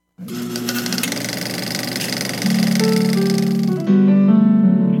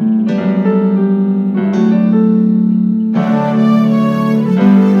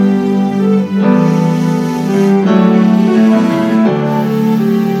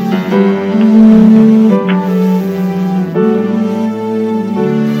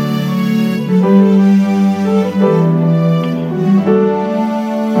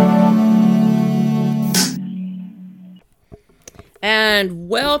And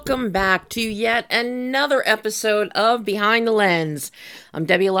welcome back to yet another episode of Behind the Lens. I'm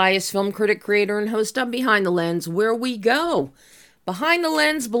Debbie Elias, film critic, creator, and host of Behind the Lens, where we go behind the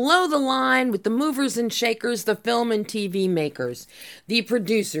lens, below the line, with the movers and shakers, the film and TV makers, the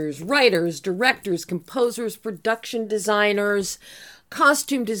producers, writers, directors, composers, production designers,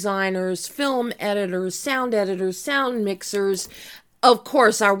 costume designers, film editors, sound mixers, of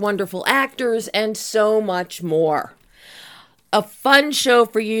course, our wonderful actors, and so much more. A fun show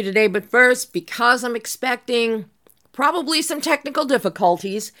for you today, but first, because I'm expecting probably some technical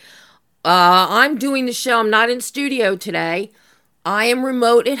difficulties, I'm doing the show. I'm not in studio today. I am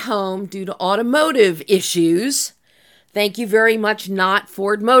remote at home due to automotive issues. Thank you very much, not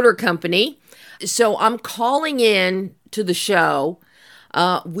Ford Motor Company. So I'm calling in to the show.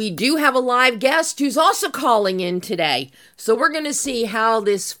 We do have a live guest who's also calling in today. So we're going to see how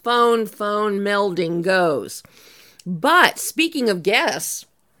this phone melding goes. But speaking of guests,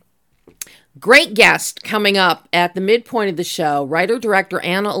 great guest coming up at the midpoint of the show. Writer-director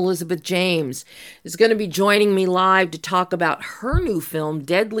Anna Elizabeth James is going to be joining me live to talk about her new film,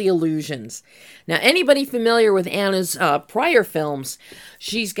 Deadly Illusions. Now, anybody familiar with Anna's prior films,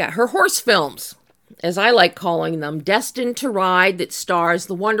 she's got her horse films, as I like calling them, Destined to Ride, that stars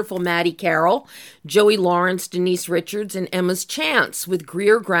the wonderful Maddie Carroll, Joey Lawrence, Denise Richards, and Emma's Chance with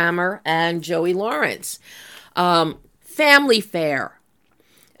Greer Grammer and Joey Lawrence. Family fare,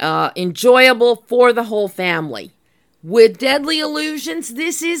 enjoyable for the whole family. With Deadly Illusions,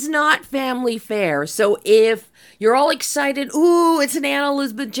 this is not family fare. So if you're all excited, ooh, it's an Anna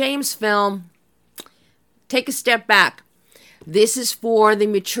Elizabeth James film, take a step back. This is for the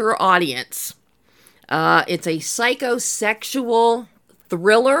mature audience. It's a psychosexual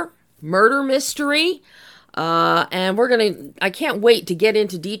thriller, murder mystery. And I can't wait to get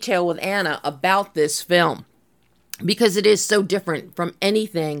into detail with Anna about this film, because it is so different from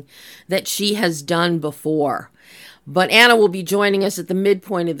anything that she has done before. But Anna will be joining us at the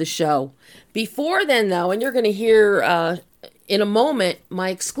midpoint of the show. Before then, though, and you're going to hear in a moment my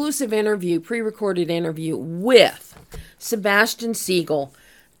exclusive interview, pre-recorded interview with Sebastian Siegel,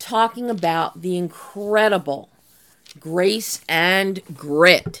 talking about the incredible Grace and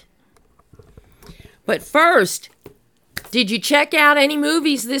Grit. But first, did you check out any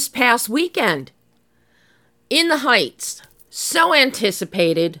movies this past weekend? In the Heights, so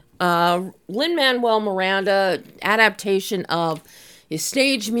anticipated, Lin-Manuel Miranda adaptation of his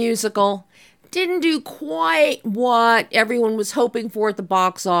stage musical, didn't do quite what everyone was hoping for at the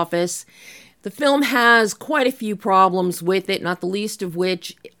box office. The film has quite a few problems with it, not the least of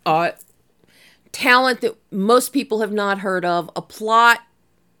which talent that most people have not heard of, a plot,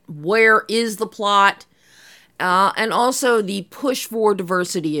 where is the plot? And also the push for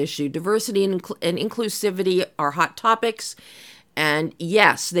diversity issue. Diversity and inclusivity are hot topics. And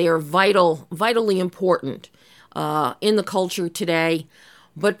yes, they are vitally important in the culture today.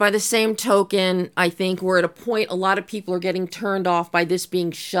 But by the same token, I think we're at a point a lot of people are getting turned off by this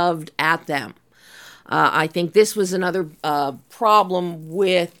being shoved at them. I think this was another problem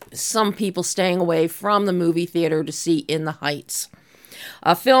with some people staying away from the movie theater to see In the Heights.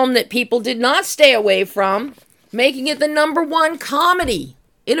 A film that people did not stay away from, making it the #1 comedy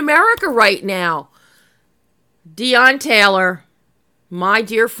in America right now. Deon Taylor, my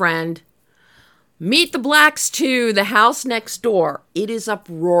dear friend. Meet the Blacks 2, The House Next Door. It is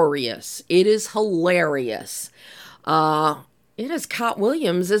uproarious. It is hilarious. It has Cat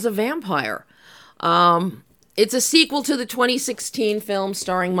Williams as a vampire. It's a sequel to the 2016 film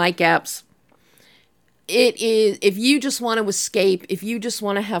starring Mike Epps. It is, if you just want to escape, if you just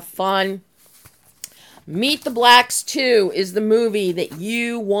want to have fun, Meet the Blacks 2 is the movie that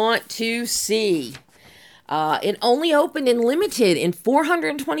you want to see. It only opened in limited in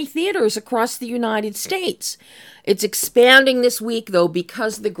 420 theaters across the United States. It's expanding this week, though,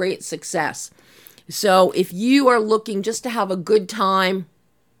 because of the great success. So if you are looking just to have a good time,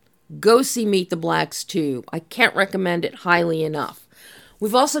 go see Meet the Blacks 2. I can't recommend it highly enough.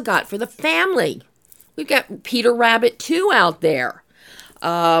 We've also got, for the family, we've got Peter Rabbit 2 out there.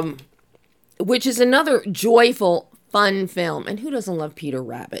 Which is another joyful, fun film. And who doesn't love Peter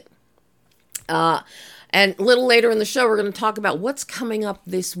Rabbit? And a little later in the show, we're going to talk about what's coming up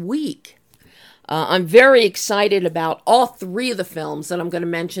this week. I'm very excited about all three of the films that I'm going to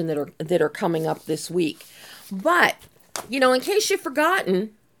mention that are coming up this week. But, in case you've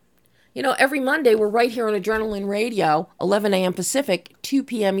forgotten, every Monday we're right here on Adrenaline Radio, 11 a.m. Pacific, 2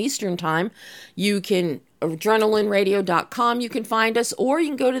 p.m. Eastern Time. You can, adrenalineradio.com, you can find us, or you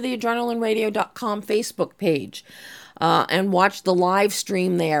can go to the adrenalineradio.com Facebook page and watch the live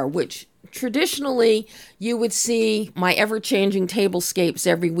stream there, which traditionally you would see my ever-changing tablescapes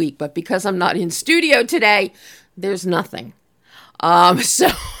every week. But because I'm not in studio today, there's nothing. So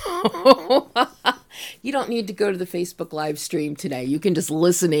you don't need to go to the Facebook live stream today. You can just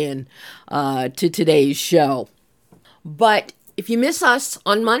listen in to today's show. But if you miss us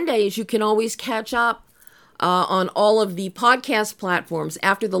on Mondays, you can always catch up on all of the podcast platforms.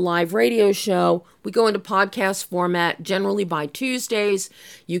 After the live radio show, we go into podcast format generally by Tuesdays.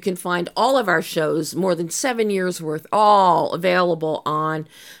 You can find all of our shows, more than 7 years worth, all available on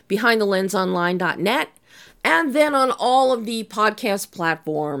BehindTheLensOnline.net. And then on all of the podcast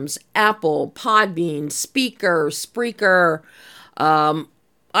platforms, Apple, Podbean, Spreaker,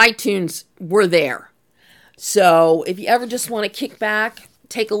 iTunes, we're there. So if you ever just want to kick back,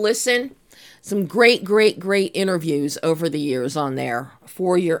 take a listen, some great interviews over the years on there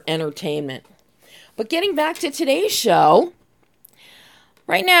for your entertainment. But getting back to today's show,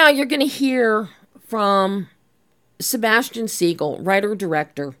 right now you're going to hear from Sebastian Siegel,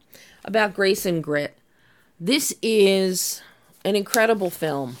 writer-director, about Grace and Grit. This is an incredible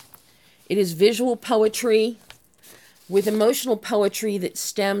film. It is visual poetry with emotional poetry that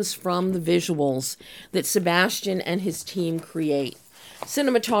stems from the visuals that Sebastian and his team create.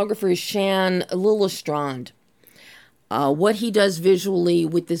 Cinematographer is Shan Lillestrand. What he does visually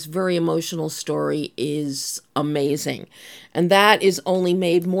with this very emotional story is amazing. And that is only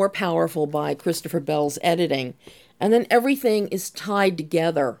made more powerful by Christopher Bell's editing. And then everything is tied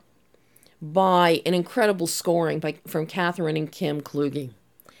together by an incredible scoring from Catherine and Kim Kluge.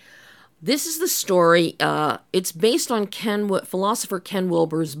 This is the story. It's based on philosopher Ken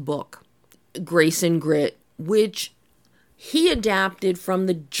Wilber's book, Grace and Grit, which he adapted from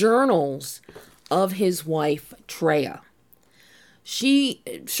the journals of his wife, Treya. She,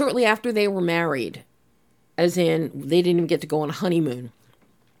 shortly after they were married, as in they didn't even get to go on a honeymoon,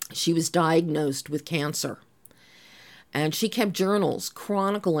 she was diagnosed with cancer. And she kept journals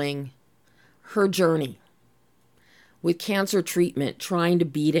chronicling her journey with cancer treatment, trying to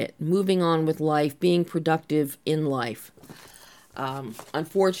beat it, moving on with life, being productive in life.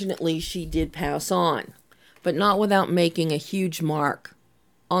 Unfortunately, she did pass on, but not without making a huge mark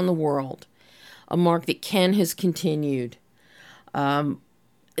on the world, a mark that Ken has continued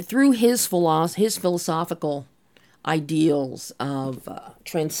through his philosophical ideals of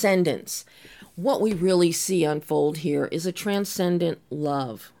transcendence. What we really see unfold here is a transcendent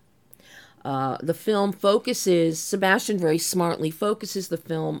love. The film Sebastian very smartly focuses the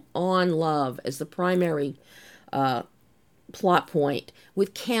film on love as the primary plot point,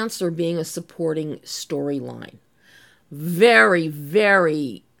 with cancer being a supporting storyline. Very,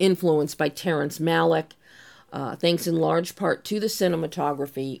 very influenced by Terrence Malick, thanks in large part to the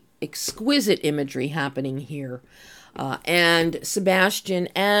cinematography, exquisite imagery happening here. And Sebastian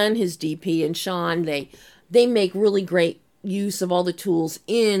and his DP and Sean, they make really great use of all the tools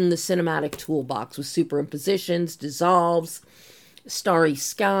in the cinematic toolbox with superimpositions, dissolves, starry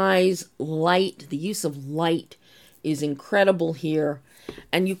skies, light. The use of light is incredible here.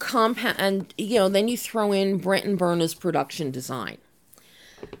 And then you throw in Brenton Berna's production design.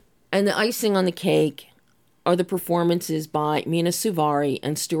 And the icing on the cake are the performances by Mina Suvari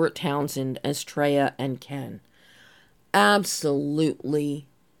and Stuart Townsend as Treya and Ken. Absolutely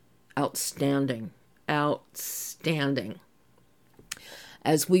outstanding. Outstanding.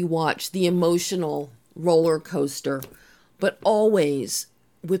 As we watch the emotional roller coaster, but always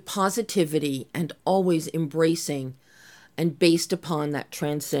with positivity and always embracing and based upon that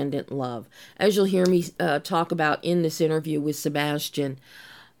transcendent love. As you'll hear me talk about in this interview with Sebastian,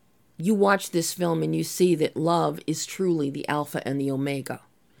 you watch this film and you see that love is truly the alpha and the omega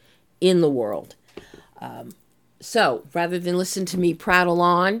in the world. So rather than listen to me prattle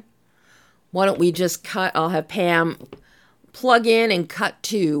on, why don't we just cut? I'll have Pam plug in and cut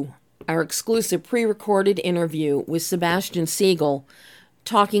to our exclusive pre-recorded interview with Sebastian Siegel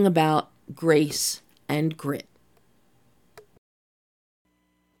talking about Grace and Grit.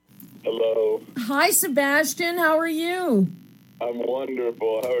 Hello. Hi, Sebastian. How are you? I'm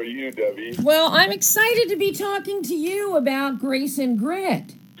wonderful. How are you, Debbie? Well, I'm excited to be talking to you about Grace and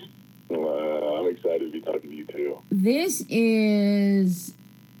Grit. I'm excited to be talking to you, too.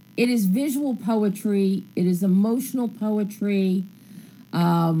 It is visual poetry. It is emotional poetry.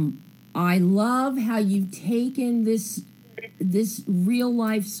 I love how you've taken this real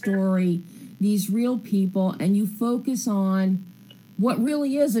life story, these real people, and you focus on what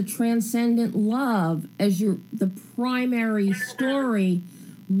really is a transcendent love as the primary story,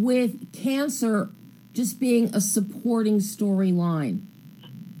 with cancer just being a supporting storyline.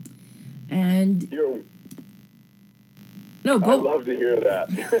 And I'd love to hear that.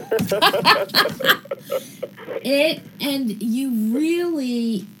 It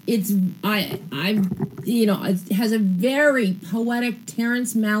has a very poetic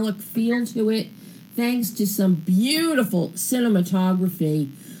Terrence Malick feel to it, thanks to some beautiful cinematography.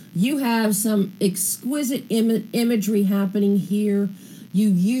 You have some exquisite imagery happening here. You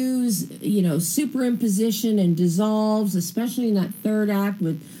use, superimposition and dissolves, especially in that third act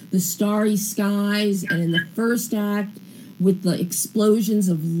with the starry skies, and in the first act with the explosions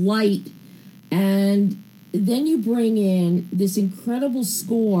of light. And then you bring in this incredible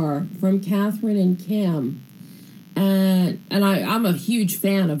score from Catherine and Kim. And I'm a huge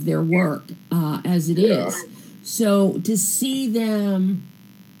fan of their work as it is. So to see them,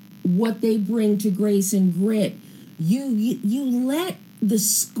 what they bring to Grace and Grit, you let the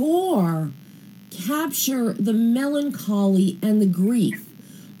score capture the melancholy and the grief,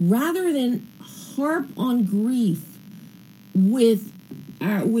 rather than harp on grief with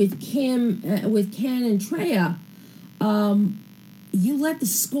Ken and Treya. You let the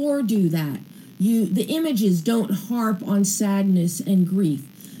score do that. The images don't harp on sadness and grief.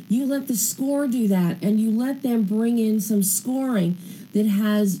 You let the score do that, and you let them bring in some scoring that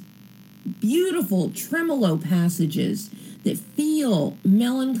has beautiful tremolo passages that feel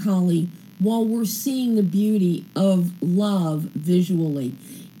melancholy while we're seeing the beauty of love visually.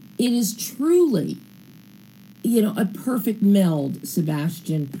 It is truly, a perfect meld,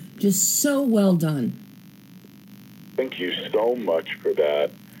 Sebastian. Just so well done. Thank you so much for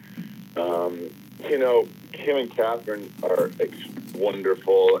that. Kim and Catherine are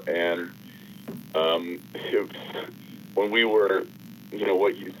wonderful, and when we were,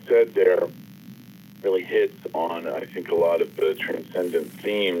 what you said there really hits on, I think, a lot of the transcendent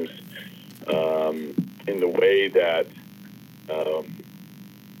themes in the way that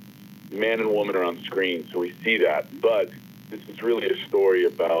man and woman are on screen, so we see that. But this is really a story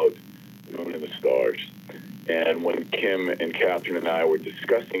about the moon and the stars. And when Kim and Catherine and I were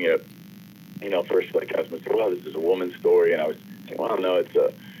discussing it, first, like, I was saying, well, this is a woman's story, and I was saying, well, no,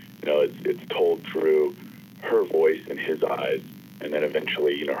 it's told through her voice and his eyes, and then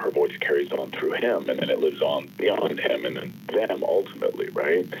eventually, her voice carries on through him, and then it lives on beyond him, and then them ultimately,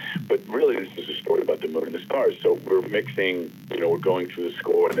 right? But really, this is a story about the moon and the stars. So we're mixing, we're going through the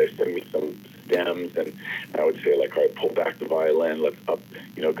score, and they send me some stems, and I would say, like, all right, pull back the violin, let's up,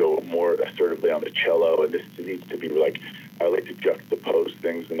 go more assertively on the cello, and this needs to be like, I like to juxtapose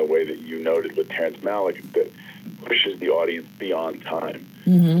things in the way that you noted with Terrence Malick, that pushes the audience beyond time,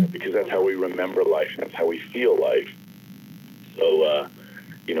 because that's how we remember life, and that's how we feel life. So,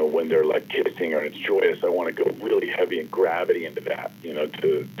 when they're like kissing or it's joyous, I want to go really heavy in gravity into that,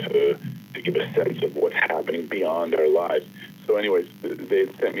 to give a sense of what's happening beyond our lives. So anyways, they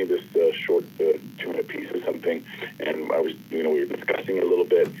had sent me this short 2-minute piece of something, and I was, we were discussing it a little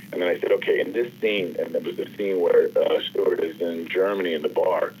bit, and then I said, okay, in this scene, and there was a scene where Stuart is in Germany in the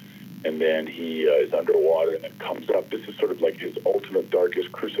bar, and then he is underwater and then comes up. This is sort of like his ultimate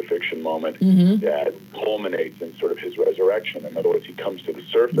darkest crucifixion moment that culminates in sort of his resurrection. In other words, he comes to the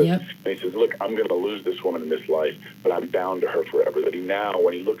surface and he says, look, I'm going to lose this woman in this life, but I'm bound to her forever. That he now,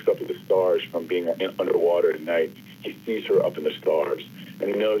 when he looks up at the stars from being underwater at night, he sees her up in the stars. And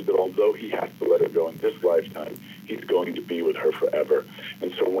he knows that although he has to let her go in this lifetime, he's going to be with her forever.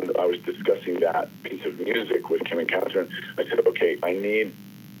 And so when I was discussing that piece of music with Kim and Catherine, I said, okay, I need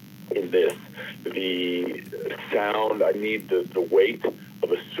in this the sound, I need the weight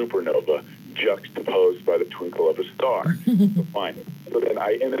of a supernova juxtaposed by the twinkle of a star. So fine. So then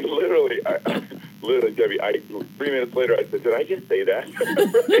literally, Debbie, 3 minutes later, I said, did I just say that?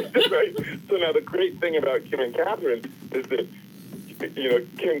 Right? So now the great thing about Kim and Catherine is that,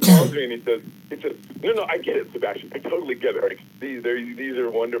 Kim calls me and he says, no, I get it, Sebastian. I totally get it. Right? These are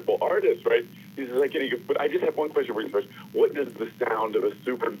wonderful artists, right? He says, I get it. But I just have one question for you first. What does the sound of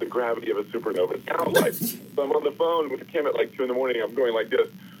the gravity of a supernova sound like? So I'm on the phone with Kim at like 2 a.m. I'm going like this.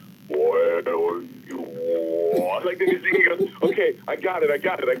 Like then he goes, okay, I got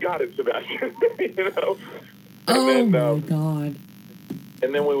it, Sebastian. My God.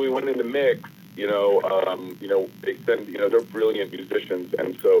 And then when we went into mix, they send, they're brilliant musicians,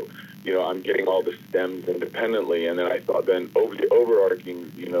 and so, I'm getting all the stems independently, and then I thought the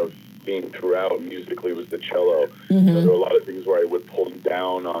overarching, theme throughout musically was the cello. So there were a lot of things where I would pull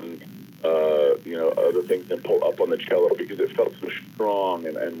down on other things than pull up on the cello because it felt so strong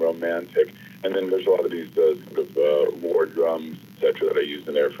and romantic. And then there's a lot of these war drums, etc., that I used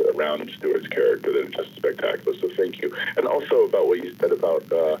in there around Stewart's character that are just spectacular. So thank you. And also about what you said about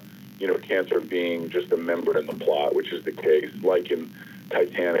cancer being just a member in the plot, which is the case. Like in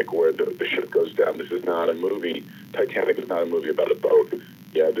Titanic, where the ship goes down. This is not a movie. Titanic is not a movie about a boat.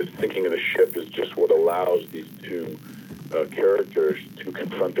 Yeah, this sinking of the ship is just what allows these two characters to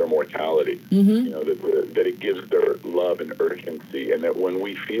confront their mortality. Mm-hmm. That it gives their love an urgency, and that when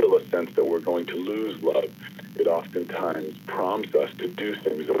we feel a sense that we're going to lose love, it oftentimes prompts us to do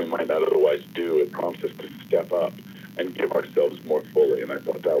things that we might not otherwise do. It prompts us to step up and give ourselves more fully. And I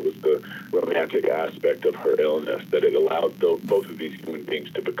thought that was the romantic aspect of her illness, that it allowed both of these human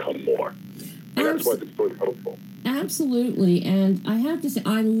beings to become more. And that's why the story's hopeful. Absolutely. And I have to say,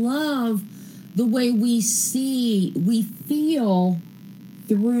 I love the way we feel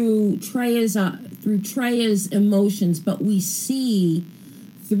through Treya's emotions, but we see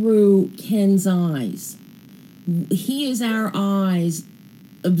through Ken's eyes. He is our eyes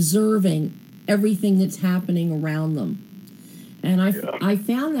observing everything that's happening around them. And I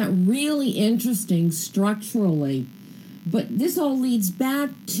found that really interesting structurally. But this all leads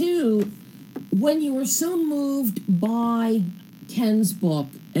back to when you are so moved by Ken's book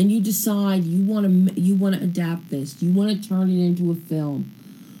and you decide you want to adapt this, you want to turn it into a film.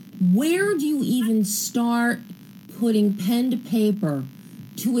 Where do you even start putting pen to paper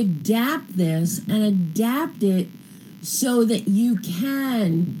to adapt this and adapt it so that you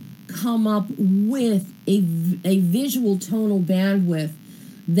can come up with a visual tonal bandwidth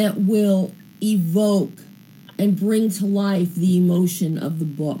that will evoke and bring to life the emotion of the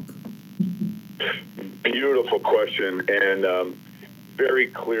book? Beautiful question, and very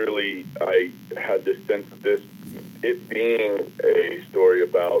clearly I had this sense of it being a story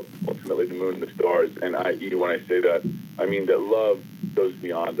about ultimately the moon and the stars, and when I say that, I mean that love goes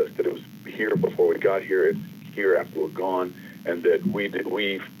beyond us, that it was here before we got here, it's here after we're gone, and that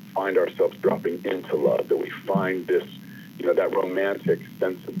we find ourselves dropping into love, that we find this, that romantic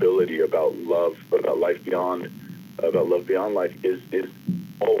sensibility about love, about life beyond, about love beyond life is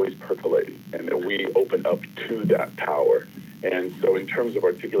always percolating, and that we open up to that power. And so in terms of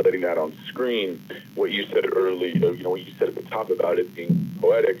articulating that on screen, what you said earlier, what you said at the top about it being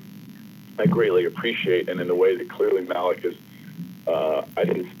poetic, I greatly appreciate, and in the way that clearly Malick is, I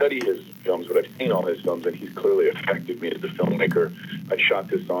didn't study his films, but I've seen all his films, and he's clearly affected me as a filmmaker. I shot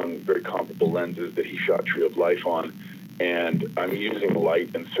this on very comparable lenses that he shot Tree of Life on, and I'm using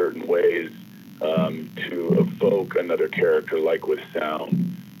light in certain ways to evoke another character, like with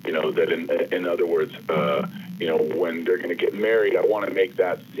sound. That in other words, when they're going to get married, I want to make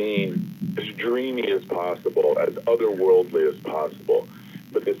that scene as dreamy as possible, as otherworldly as possible.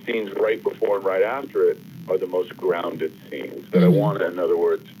 But the scenes right before and right after it are the most grounded scenes that I want. In other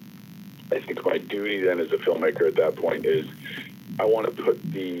words, I think my duty then as a filmmaker at that point is I want to put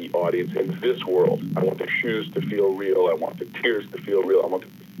the audience in this world. I want the shoes to feel real. I want the tears to feel real. I want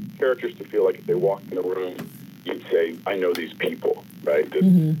the characters to feel like if they walked in the room, you'd say, I know these people, right?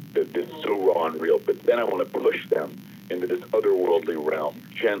 This is so raw and real. But then I want to push them into this otherworldly realm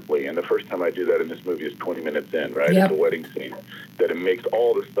gently. And the first time I do that in this movie is 20 minutes in, right? Yep. It's a wedding scene. That it makes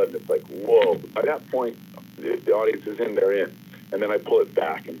all of a sudden, it's like, whoa. By that point, the audience is in, they're in. And then I pull it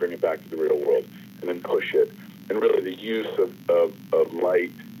back and bring it back to the real world and then push it. And really the use of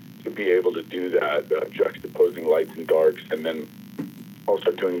light to be able to do that, juxtaposing lights and darks, and then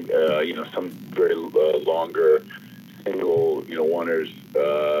also doing, some very longer single, oneers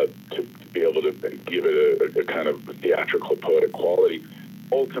to be able to give it a kind of theatrical, poetic quality.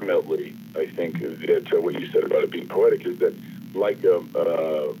 Ultimately, I think that what you said about it being poetic is that like a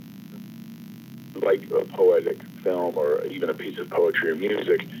poetic film or even a piece of poetry or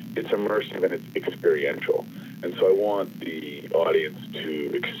music, it's immersive and it's experiential. And so I want the audience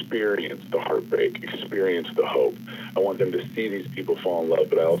to experience the heartbreak, experience the hope. I want them to see these people fall in love,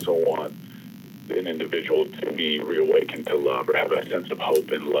 but I also want an individual to be reawakened to love or have a sense of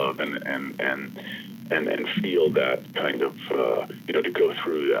hope and love and feel that kind of, to go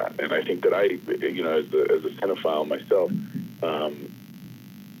through that. And I think that I, as a cinephile myself,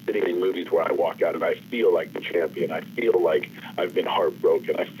 sitting in movies where I walk out and I feel like the champion, I feel like I've been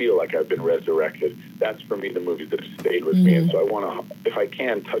heartbroken, I feel like I've been resurrected. That's for me the movies that have stayed with me. And so I want to, if I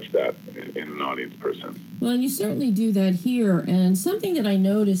can, touch that in an audience person. Well, and you certainly do that here. And something that I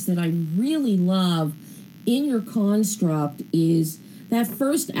noticed that I really love in your construct is that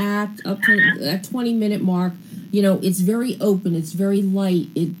first act up to that 20-minute mark. It's very open, it's very light,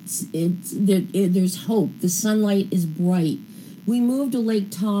 there's hope, the sunlight is bright. We move to Lake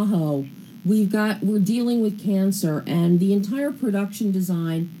Tahoe, we're dealing with cancer, and the entire production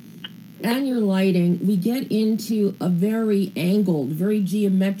design and your lighting, we get into a very angled, very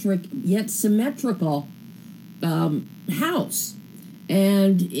geometric yet symmetrical house.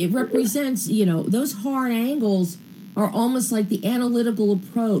 And it represents, those hard angles are almost like the analytical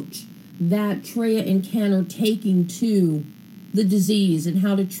approach that Treya and Ken are taking to the disease and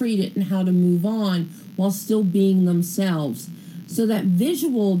how to treat it and how to move on while still being themselves. So that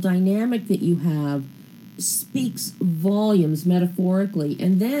visual dynamic that you have speaks volumes metaphorically.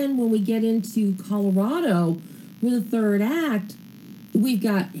 And then when we get into Colorado for the third act, we've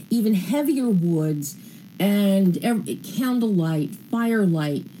got even heavier woods and candlelight,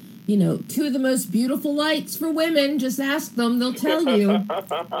 firelight, two of the most beautiful lights for women. Just ask them, they'll tell you.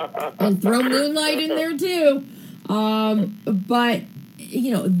 And throw moonlight in there too. But,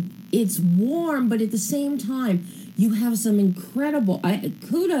 it's warm, but at the same time, you have some incredible,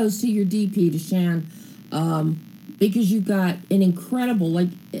 kudos to your DP, to Shan, because you've got an incredible,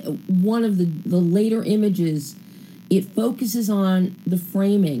 one of the later images, it focuses on the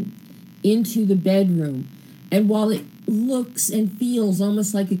framing into the bedroom. And while it looks and feels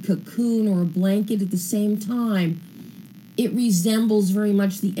almost like a cocoon or a blanket, at the same time, it resembles very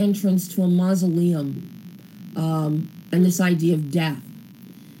much the entrance to a mausoleum, and this idea of death.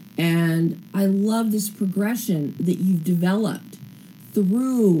 And I love this progression that you've developed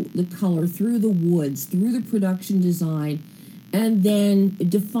through the color, through the woods, through the production design, and then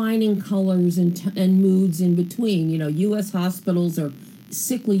defining colors and moods in between. U.S. hospitals are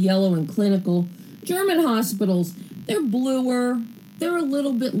sickly yellow and clinical. German hospitals, they're bluer, they're a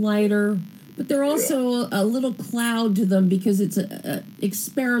little bit lighter, but they're also a little cloud to them because it's a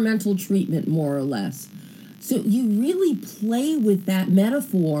experimental treatment, more or less. So you really play with that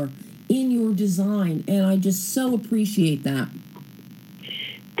metaphor in your design, and I just so appreciate that.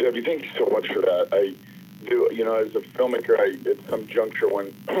 Debbie, thank you so much for that. I do, as a filmmaker, at some juncture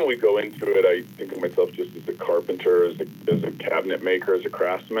when we go into it, I think of myself just as a carpenter, as a cabinet maker, as a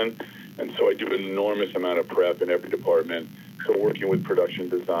craftsman. And so I do an enormous amount of prep in every department. So working with production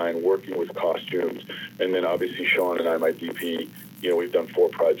design, working with costumes, and then obviously Sean and I, my DP, we've done 4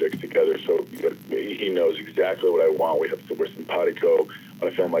 projects together. So he knows exactly what I want. We're simpatico on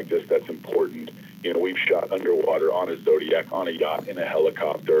a film like this. That's important. We've shot underwater, on a Zodiac, on a yacht, in a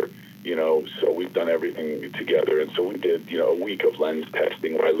helicopter. So we've done everything together. And so we did, a week of lens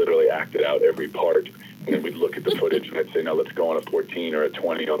testing where I literally acted out every part. And then we'd look at the footage and I'd say, now let's go on a 14 or a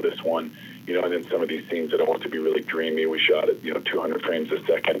 20 on this one. And then some of these scenes that I want to be really dreamy, we shot at, 200 frames a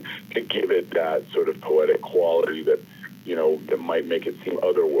second to give it that sort of poetic quality that, that might make it seem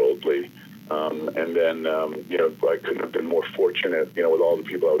otherworldly. And then, I couldn't have been more fortunate, with all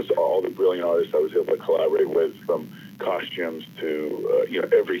the brilliant artists I was able to collaborate with, from costumes to,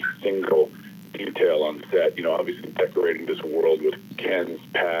 every single detail on set, obviously decorating this world with Ken's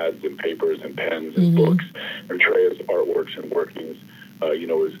pads and papers and pens and books, and Treya's artworks and workings,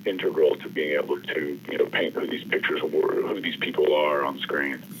 is integral to being able to, paint who these pictures were, who these people are on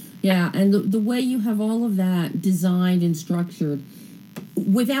screen. Yeah, and the way you have all of that designed and structured,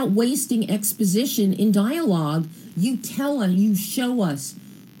 without wasting exposition in dialogue, you show us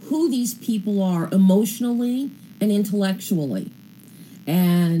who these people are emotionally and intellectually.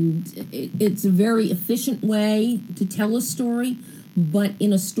 And it's a very efficient way to tell a story, but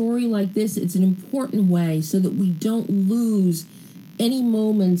in a story like this, it's an important way so that we don't lose any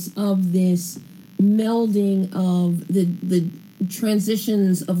moments of this melding of the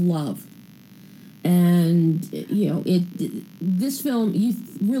transitions of love. And, this film, you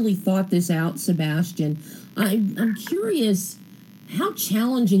really thought this out, Sebastian. I'm curious, how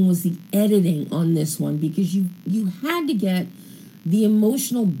challenging was the editing on this one? Because you had to get the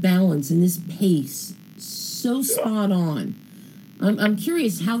emotional balance and this pace so spot on. I'm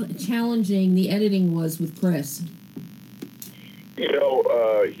curious how challenging the editing was with Chris.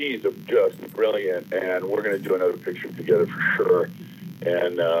 He's just brilliant, and we're going to do another picture together for sure.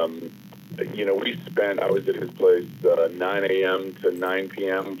 And, I was at his place 9 a.m. to 9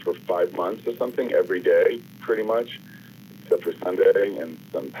 p.m. for 5 months or something, every day, pretty much, except for Sunday and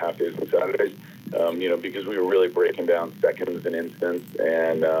some half days and Saturdays, because we were really breaking down seconds and instants.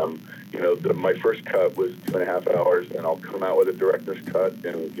 And, my first cut was 2.5 hours, and I'll come out with a director's cut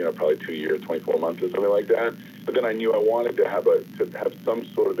in, probably 2 years, 24 months or something like that. But then I knew I wanted to have some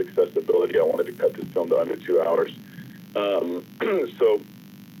sort of accessibility. I wanted to cut this film to under 2 hours. So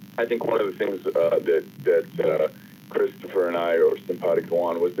I think one of the things that Christopher and I, or simpatico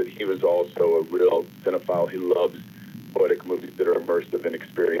on, was that he was also a real cinephile. He loves poetic movies that are immersive and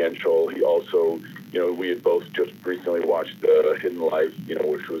experiential. He also, we had both just recently watched Hidden Life,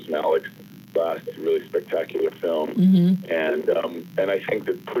 which was Malick's last really spectacular film. And I think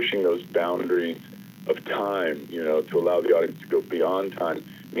that pushing those boundaries of time, to allow the audience to go beyond time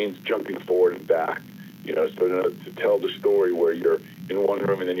means jumping forward and back, so to tell the story where you're in one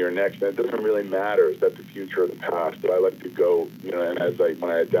room and then you're next, and it doesn't really matter, is that the future or the past. But I like to go, and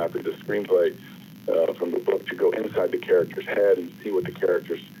when I adapted the screenplay from the book, to go inside the character's head and see what the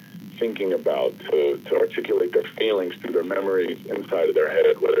character's thinking about, to articulate their feelings through their memories inside of their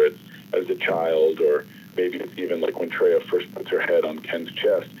head, whether it's as a child or maybe it's even like when Treya first puts her head on Ken's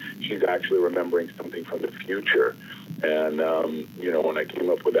chest, she's actually remembering something from the future. And, when I came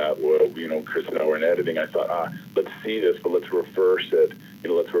up with that, Chris and I were in editing, I thought, let's see this, but let's reverse it.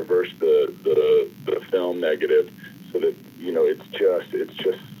 Let's reverse the film negative so that, it's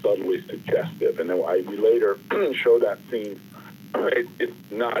just subtly suggestive. And then we later show that scene.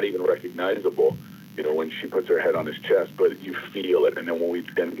 It's not even recognizable, when she puts her head on his chest, but you feel it. And then when we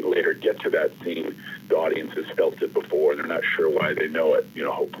then later get to that scene, the audience has felt it before, and they're not sure why they know it.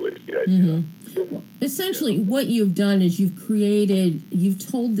 Hopefully it's the idea. Well, essentially, what you've done is you've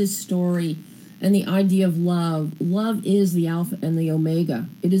told this story and the idea of love. Love is the Alpha and the Omega.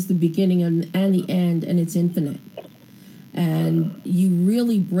 It is the beginning and the end, and it's infinite. And you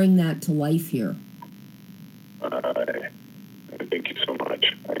really bring that to life here. Thank you so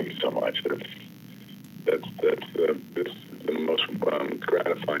much. Thank you so much. That's the most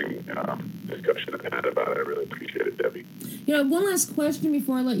gratifying discussion I've had about it. I really appreciate it, Debbie. One last question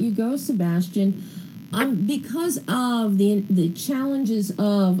before I let you go, Sebastian. Because of the challenges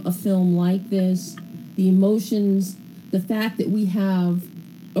of a film like this, the emotions, the fact that we have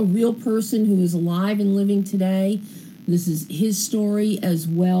a real person who is alive and living today, this is his story as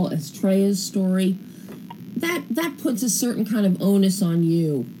well as Treya's story, that puts a certain kind of onus on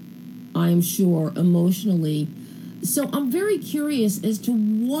you, I am sure, emotionally. So I'm very curious as to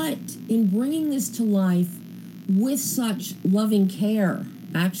what, in bringing this to life with such loving care,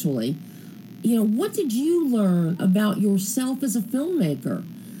 actually, what did you learn about yourself as a filmmaker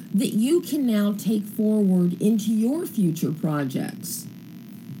that you can now take forward into your future projects?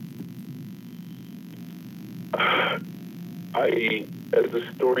 As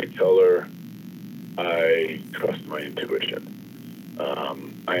a storyteller, I trust my intuition.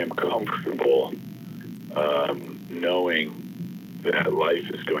 I am comfortable knowing that life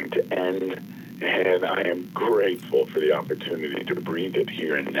is going to end, and I am grateful for the opportunity to breathe it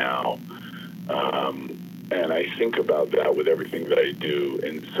here and now. And I think about that with everything that I do,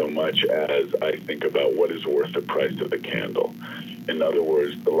 in so much as I think about what is worth the price of the candle. In other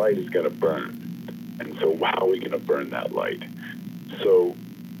words, the light is going to burn. And so how are we going to burn that light? So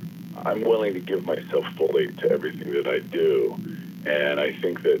I'm willing to give myself fully to everything that I do. And I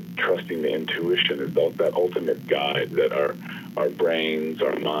think that trusting the intuition is that ultimate guide, that our brains,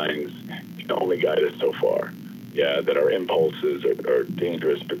 our minds can only guide us so far. Yeah, that our impulses are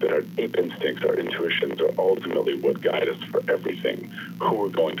dangerous, but that our deep instincts, our intuitions are ultimately what guide us for everything. Who we're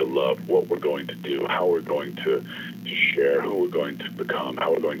going to love, what we're going to do, how we're going to share, who we're going to become,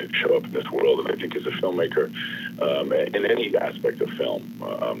 how we're going to show up in this world. And I think as a filmmaker, in any aspect of film,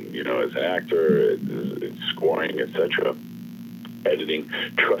 as an actor, scoring, etc., editing,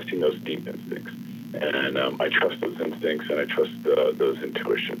 trusting those deep instincts. And I trust those instincts, and I trust those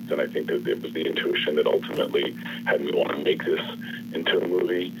intuitions. And I think that it was the intuition that ultimately had me want to make this into a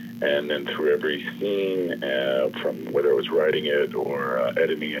movie. And then through every scene, from whether it was writing it or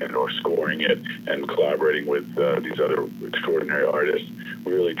editing it or scoring it and collaborating with these other extraordinary artists,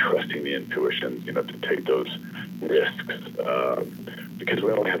 really trusting the intuitions, to take those risks. Because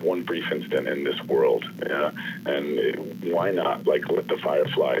we only have one brief instant in this world. And why not, let the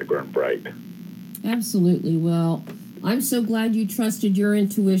firefly burn bright? Absolutely. Well, I'm so glad you trusted your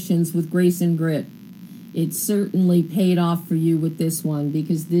intuitions with grace and grit. It certainly paid off for you with this one,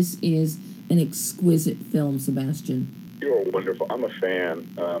 because this is an exquisite film, Sebastian. You're wonderful. I'm a fan.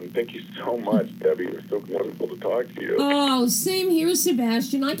 Thank you so much, Debbie. It was so wonderful to talk to you. Oh, same here,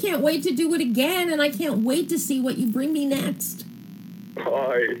 Sebastian. I can't wait to do it again, and I can't wait to see what you bring me next.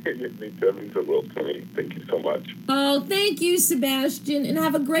 Oh, it means the world to me. Thank you so much. Oh, thank you, Sebastian, and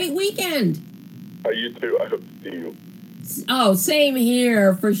have a great weekend. You too. I hope to see you. Oh, same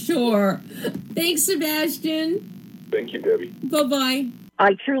here, for sure. Thanks, Sebastian. Thank you, Debbie. Bye-bye.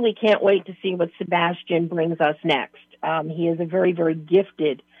 I truly can't wait to see what Sebastian brings us next. He is a very, very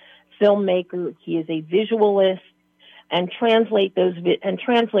gifted filmmaker. He is a visualist and translates those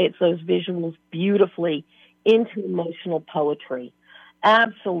visuals beautifully into emotional poetry.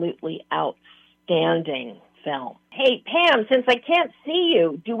 Absolutely outstanding film. Hey, Pam, since I can't see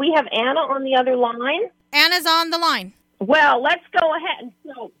you, do we have Anna on the other line? Anna's on the line. Well, let's go ahead.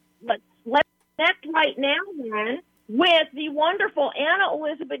 So let's connect right now then with the wonderful Anna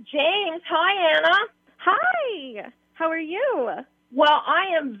Elizabeth James. Hi, Anna. Hi. How are you? Well,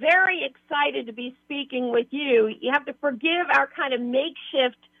 I am very excited to be speaking with you. You have to forgive our kind of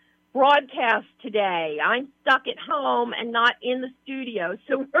makeshift broadcast today. I'm stuck at home and not in the studio,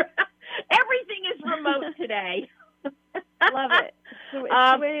 so everything is remote today. Love it. It's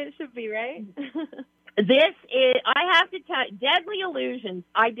the way it should be, right? This is, I have to tell you, Deadly Illusions.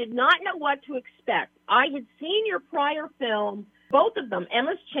 I did not know what to expect. I had seen your prior film, both of them,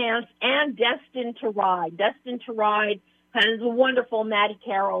 Emma's Chance and Destined to Ride. Destined to Ride has a wonderful Maddie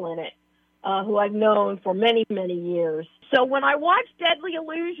Carroll in it, who I've known for many, many years. So when I watched Deadly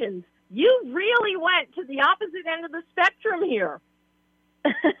Illusions, you really went to the opposite end of the spectrum here.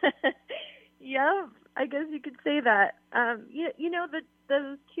 Yeah, I guess you could say that. You know,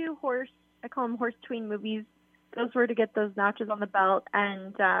 those two I call them horse tween movies, those were to get those notches on the belt,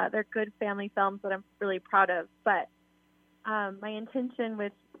 and they're good family films that I'm really proud of. But my intention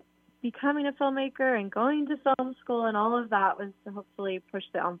with becoming a filmmaker and going to film school and all of that was to hopefully push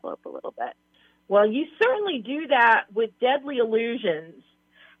the envelope a little bit. Well, you certainly do that with Deadly Illusions.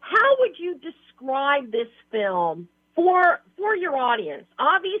 How would you describe this film for your audience?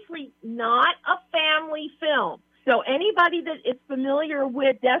 Obviously not a family film. So anybody that is familiar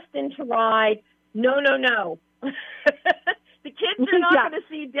with Destined to Ride, no. The kids are not going to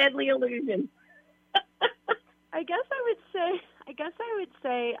see Deadly Illusions. I guess I would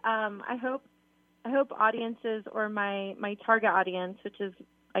say I hope audiences, or my target audience, which is,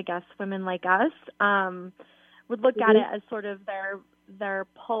 I guess, women like us, would look at it as sort of their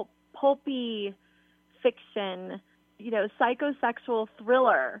pulpy fiction, you know, psychosexual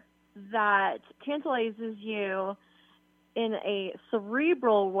thriller that tantalizes you in a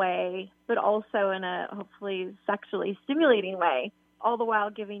cerebral way, but also in a hopefully sexually stimulating way, all the while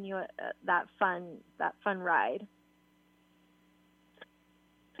giving you that fun ride.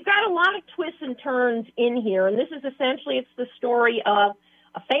 We've got a lot of twists and turns in here, and this is essentially, it's the story of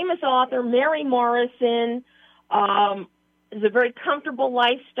a famous author, Mary Morrison. Is a very comfortable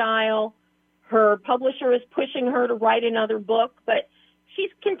lifestyle. Her publisher is pushing her to write another book, but she's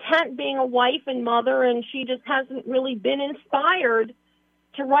content being a wife and mother, and she just hasn't really been inspired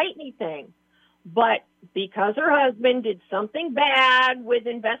to write anything. But because her husband did something bad with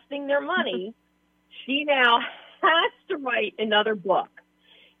investing their money, she now has to write another book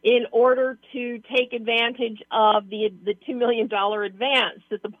in order to take advantage of the $2 million advance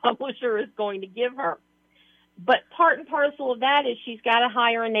that the publisher is going to give her. But part and parcel of that is she's got to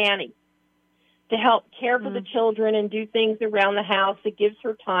hire a nanny to help care for the children and do things around the house that gives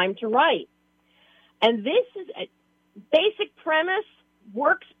her time to write. And this is a basic premise,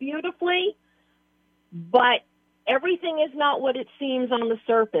 works beautifully, but everything is not what it seems on the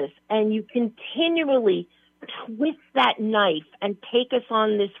surface. And you continually twist that knife and take us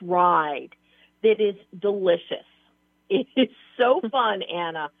on this ride that is delicious. It is so fun,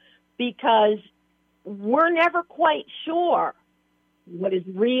 Anna, because we're never quite sure what is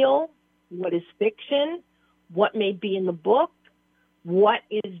real, what is fiction, what may be in the book, what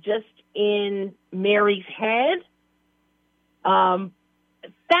is just in Mary's head.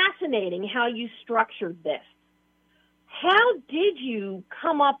 Fascinating how you structured this. How did you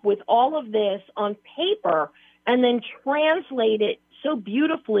come up with all of this on paper and then translate it so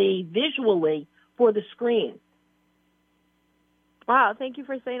beautifully visually for the screen? Wow, thank you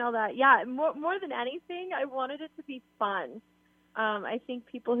for saying all that. Yeah, more than anything, I wanted it to be fun. I think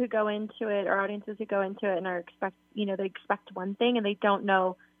people who go into it, or audiences who go into it and they expect one thing and they don't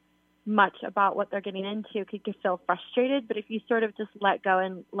know much about what they're getting into, could feel frustrated. But if you sort of just let go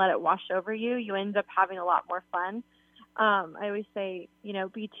and let it wash over you, you end up having a lot more fun. I always say,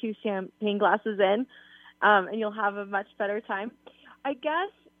 be 2 champagne glasses in, and you'll have a much better time. I guess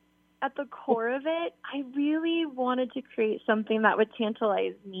at the core of it, I really wanted to create something that would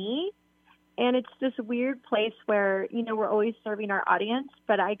tantalize me. And it's this weird place where, we're always serving our audience,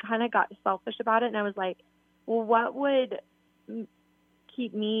 but I kind of got selfish about it. And I was like, well, what would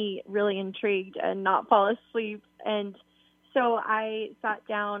keep me really intrigued and not fall asleep? And so I sat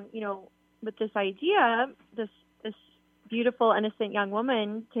down, with this idea, this beautiful, innocent young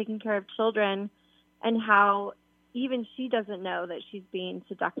woman taking care of children, and how even she doesn't know that she's being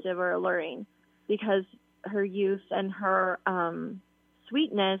seductive or alluring, because her youth and her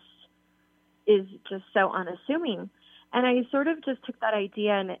sweetness is just so unassuming. And I sort of just took that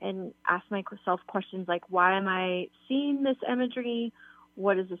idea and asked myself questions like, why am I seeing this imagery?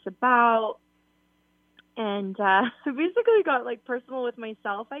 What is this about? And I basically got like personal with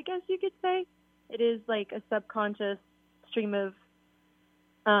myself, I guess you could say. It is like a subconscious stream of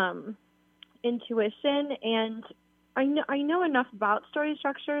intuition, and I know enough about story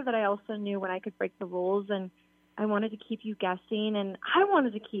structure that I also knew when I could break the rules, and I wanted to keep you guessing, and I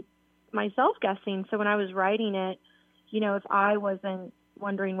wanted to keep myself guessing. So when I was writing it, if I wasn't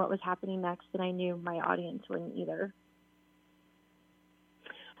wondering what was happening next, then I knew my audience wouldn't either.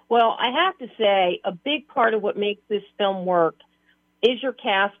 Well, I have to say, a big part of what makes this film work is your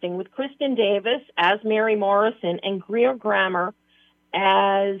casting, with Kristen Davis as Mary Morrison and Greer Grammer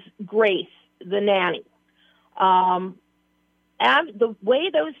as Grace, the nanny. And the way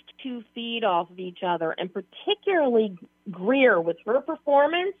those two feed off of each other, and particularly Greer with her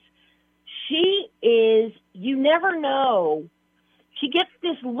performance, she is, you never know, she gets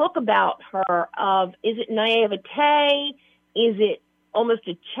this look about her of, is it naivete? Is it almost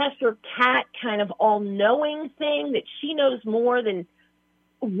a Cheshire cat kind of all-knowing thing that she knows more than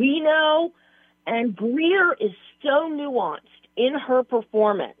we know? And Greer is so nuanced in her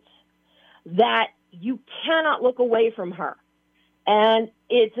performance that you cannot look away from her. And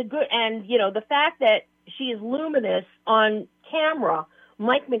it's a good, and the fact that she is luminous on camera,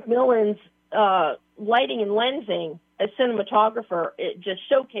 Mike McMillan's lighting and lensing as cinematographer, it just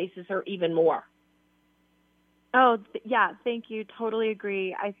showcases her even more. Oh, yeah, thank you. Totally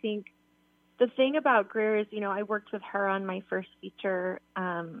agree. I think the thing about Greer is, I worked with her on my first feature,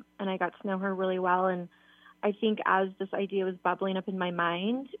 and I got to know her really well. And I think as this idea was bubbling up in my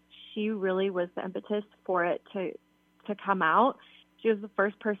mind, she really was the impetus for it to come out. She was the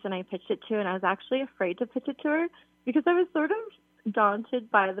first person I pitched it to, and I was actually afraid to pitch it to her because I was sort of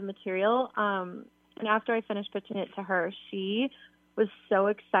daunted by the material. And after I finished pitching it to her, she was so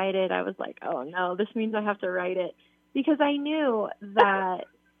excited. I was like, oh no, this means I have to write it, because I knew that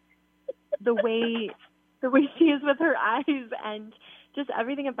the way she is with her eyes and just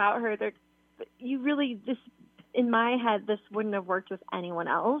everything about her, you really just, in my head, this wouldn't have worked with anyone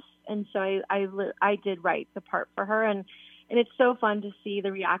else. And so I did write the part for her, and it's so fun to see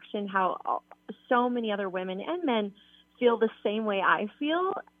the reaction, how so many other women and men feel the same way I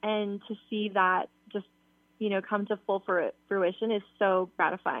feel, and to see that just come to full fruition is so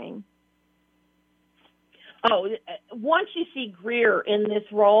gratifying. Oh, once you see Greer in this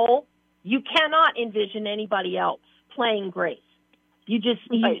role, you cannot envision anybody else playing Grace. You just,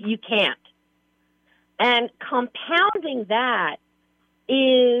 you can't. And compounding that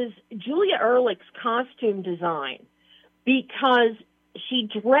is Julia Ehrlich's costume design, because she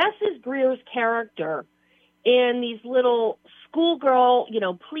dresses Greer's character in these little schoolgirl,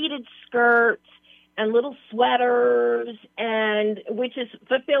 pleated skirts and little sweaters, and which is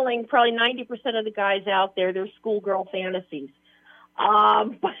fulfilling probably 90% of the guys out there, their schoolgirl fantasies.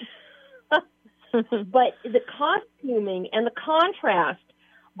 But the costuming and the contrast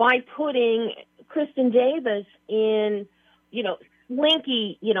by putting Kristen Davis in,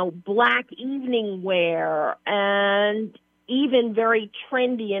 slinky, black evening wear and even very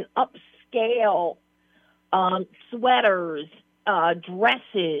trendy and upscale sweaters,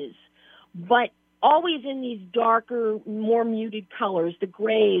 dresses, but always in these darker, more muted colors, the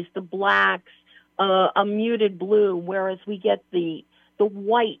grays, the blacks, a muted blue, whereas we get the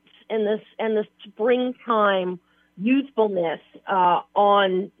whites and the springtime youthfulness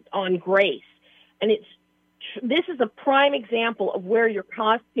on Grace. And this is a prime example of where your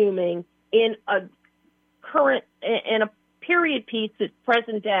costuming in a period piece that's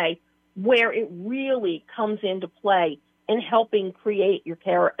present day, where it really comes into play in helping create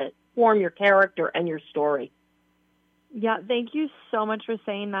form your character and your story. Yeah, thank you so much for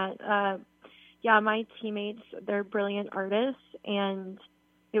saying that. My teammates, they're brilliant artists, and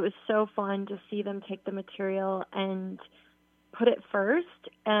it was so fun to see them take the material and put it first.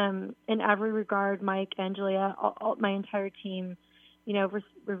 In every regard, Mike and Julia, my entire team,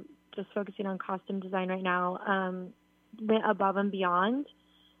 we're just focusing on costume design right now, went above and beyond.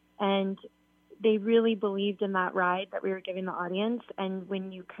 And they really believed in that ride that we were giving the audience. And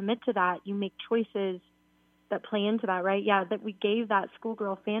when you commit to that, you make choices that play into that, right? Yeah, that we gave that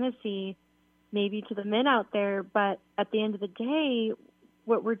schoolgirl fantasy maybe to the men out there, but at the end of the day,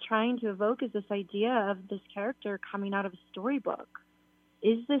 what we're trying to evoke is this idea of this character coming out of a storybook.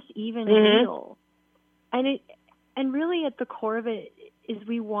 Is this even real? And really at the core of it is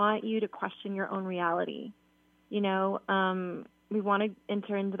we want you to question your own reality. We want to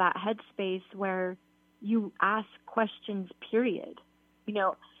enter into that headspace where you ask questions, period.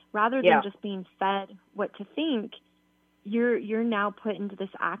 Rather than just being fed what to think, you're now put into this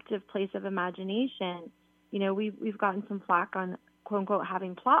active place of imagination. We've gotten some flack on, quote unquote,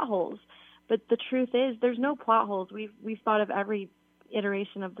 having plot holes, But the truth is, there's no plot holes. We've thought of every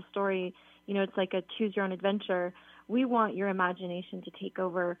iteration of the story. You know, it's like a choose your own adventure. We want your imagination to take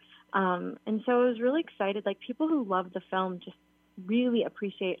over. And so I was really excited. Like, people who love the film just really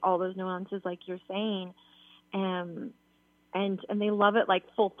appreciate all those nuances, like you're saying. And they love it like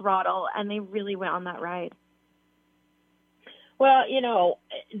full throttle, and they really went on that ride. Well, you know,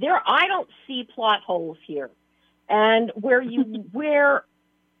 I don't see plot holes here. And where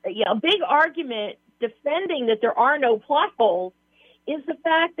a big argument defending that there are no plot holes is the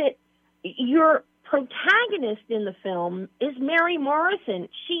fact that your protagonist in the film is Mary Morrison.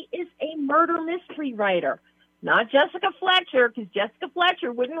 She is a murder mystery writer, not Jessica Fletcher, because Jessica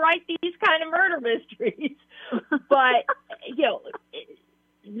Fletcher wouldn't write these kind of murder mysteries. But, you know,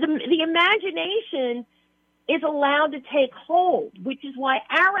 the imagination is allowed to take hold, which is why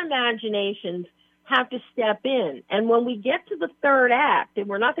our imaginations have to step in. And when we get to the third act, and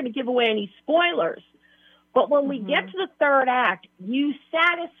we're not going to give away any spoilers, but when we get to the third act, you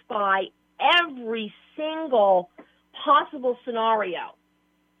satisfy every single possible scenario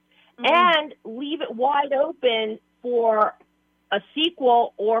and leave it wide open for a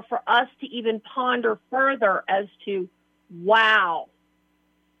sequel or for us to even ponder further as to, wow,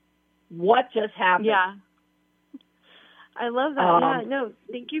 what just happened? Yeah. I love that. Yeah, no,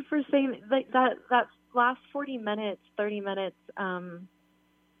 thank you for saying like that last 40 minutes, 30 minutes.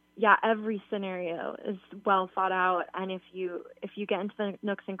 Yeah, every scenario is well thought out. And if you get into the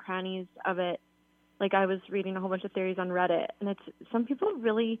nooks and crannies of it, like I was reading a whole bunch of theories on Reddit, and it's some people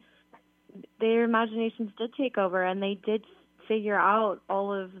really, their imaginations did take over, and they did figure out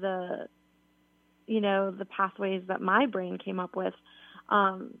all of the, you know, the pathways that my brain came up with,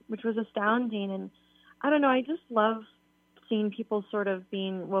 which was astounding. And I don't know, I just love seeing people sort of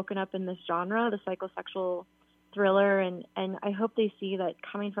being woken up in this genre, the psychosexual thriller, and I hope they see that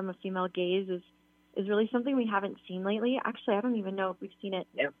coming from a female gaze is really something we haven't seen lately. Actually, I don't even know if we've seen it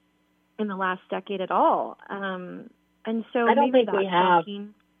in the last decade at all. And so I don't think we have.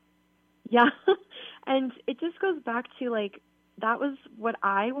 Yeah. And it just goes back to like, that was what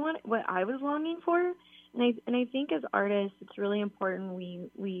I was longing for. And I think as artists, it's really important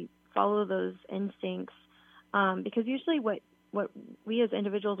we follow those instincts. Because usually what we as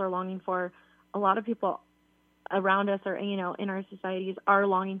individuals are longing for, a lot of people around us or, you know, in our societies are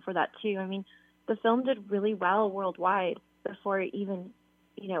longing for that too. I mean, the film did really well worldwide before even,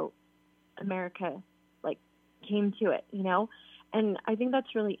 you know, America like came to it, you know? And I think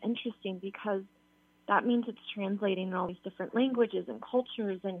that's really interesting because that means it's translating in all these different languages and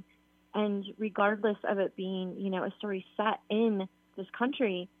cultures, and regardless of it being, you know, a story set in this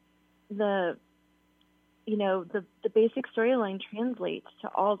country, the basic storyline translates to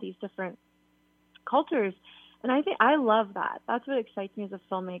all these different cultures. And I think I love that. That's what excites me as a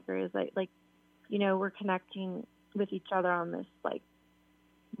filmmaker is like, you know, we're connecting with each other on this, like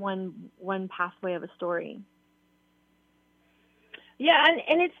one pathway of a story. Yeah.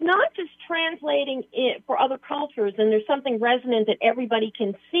 And it's not just translating it for other cultures and there's something resonant that everybody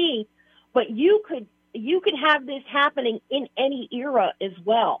can see, but you could have this happening in any era as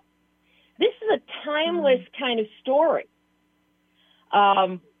well. This is a timeless kind of story,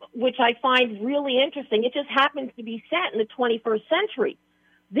 which I find really interesting. It just happens to be set in the 21st century.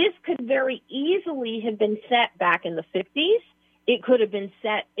 This could very easily have been set back in the 50s. It could have been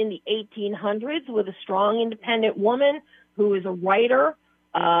set in the 1800s with a strong, independent woman who is a writer,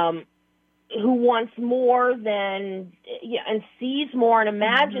 who wants more than, and sees more and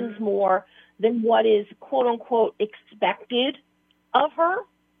imagines more than what is, quote unquote, expected of her.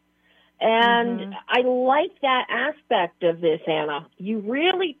 And I like that aspect of this, Anna. You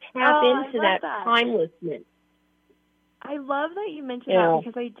really tap into that timelessness. I love that you mentioned that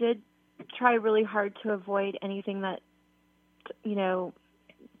because I did try really hard to avoid anything that, you know,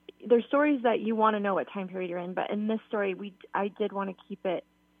 there's stories that you want to know what time period you're in, but in this story, I did want to keep it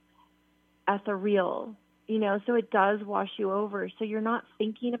ethereal, you know, so it does wash you over. So you're not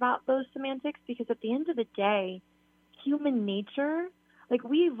thinking about those semantics because at the end of the day, human nature, like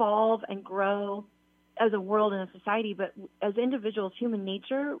we evolve and grow as a world and a society, but as individuals, human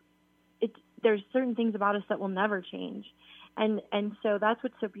nature, there's certain things about us that will never change. And so that's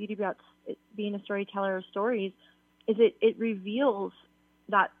what's so beautiful about being a storyteller of stories is it reveals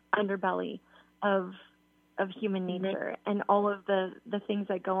that underbelly of human nature and all of the things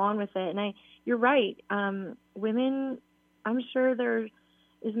that go on with it. And you're right. Women, I'm sure there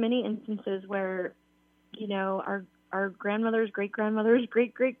is many instances where, you know, our grandmothers, great-grandmothers,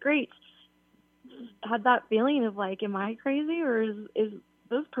 great-great-greats had that feeling of like, am I crazy or is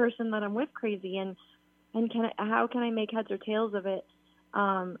this person that I'm with crazy? And how can I make heads or tails of it?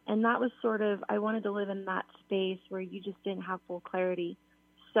 And that was sort of, I wanted to live in that space where you just didn't have full clarity.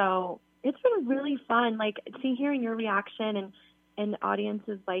 So it's been really fun, like hearing your reaction and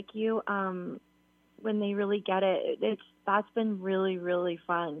audiences like you, when they really get it. That's been really, really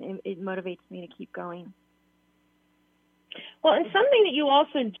fun. It motivates me to keep going. Well, and something that you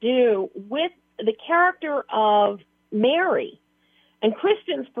also do with the character of Mary, and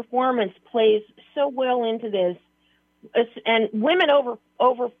Kristen's performance plays so well into this, and women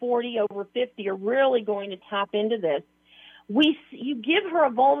over 40, over 50 are really going to tap into this. You give her a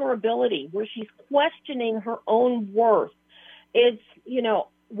vulnerability where she's questioning her own worth. It's,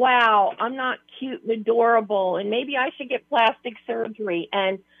 wow, I'm not cute and adorable, and maybe I should get plastic surgery.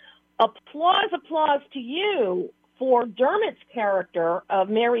 And applause to you for Dermot's character of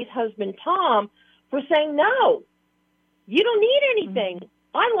Mary's husband, Tom, for saying, no, you don't need anything.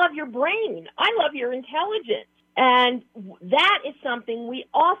 I love your brain. I love your intelligence. And that is something we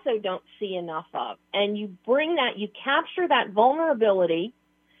also don't see enough of. And you bring that, you capture that vulnerability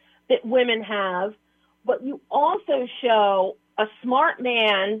that women have, but you also show a smart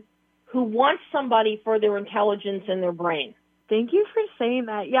man who wants somebody for their intelligence and their brain. Thank you for saying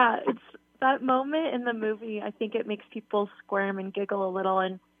that. Yeah, it's that moment in the movie. I think it makes people squirm and giggle a little,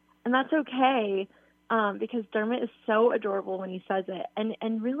 and that's okay, because Dermot is so adorable when he says it,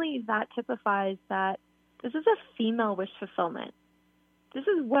 and really that typifies that this is a female wish fulfillment. This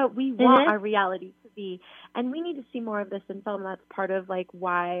is what we want our reality to be, and we need to see more of this in film. That's part of like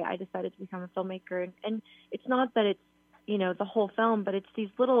why I decided to become a filmmaker, and it's not that it's the whole film, but it's these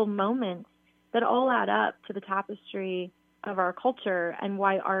little moments that all add up to the tapestry of our culture, and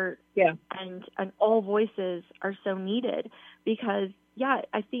why art and all voices are so needed. Because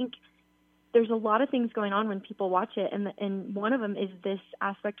I think there's a lot of things going on when people watch it, and one of them is this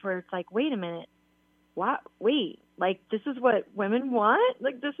aspect where it's like, wait a minute, what? Wait, like this is what women want?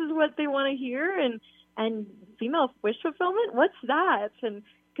 Like this is what they want to hear? And female wish fulfillment? What's that? And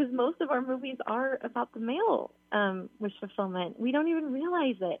because most of our movies are about the male wish fulfillment, we don't even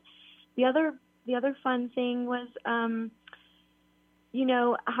realize it. The other fun thing was,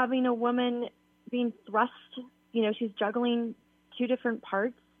 having a woman being thrust, she's juggling two different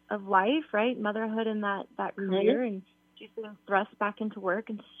parts of life, right? Motherhood and that career, and she's being thrust back into work.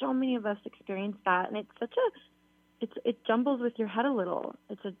 And so many of us experience that. And it jumbles with your head a little.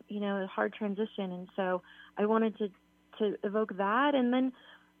 It's a hard transition. And so I wanted to evoke that. And then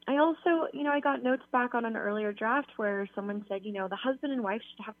I also, I got notes back on an earlier draft where someone said, the husband and wife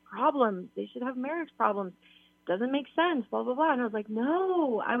should have problems. They should have marriage problems. Doesn't make sense, blah, blah, blah. And I was like,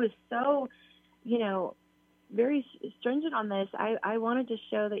 no, I was so, very stringent on this. I wanted to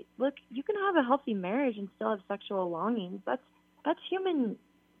show that, look, you can have a healthy marriage and still have sexual longings. That's human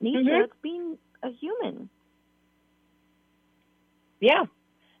nature. It's being a human. Yeah,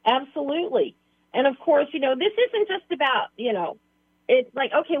 absolutely. And of course, this isn't just about, it's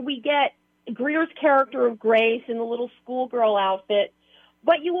like, okay, we get Greer's character of Grace in the little schoolgirl outfit,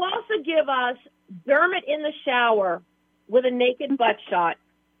 but you also give us Dermot in the shower with a naked butt shot.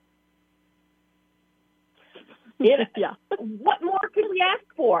 Yeah. What more could we ask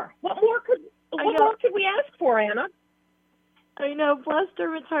for? What more could we ask for, Anna? I know, bless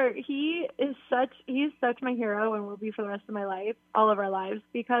Dermot's heart. He's such my hero and will be for the rest of my life, all of our lives,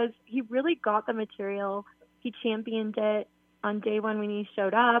 because he really got the material. He championed it on day one when he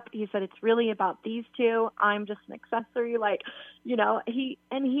showed up. He said, it's really about these two. I'm just an accessory.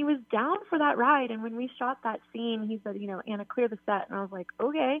 He was down for that ride. And when we shot that scene, he said, Anna, clear the set. And I was like,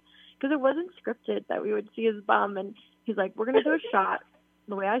 okay, because it wasn't scripted that we would see his bum. And he's like, we're going to do a shot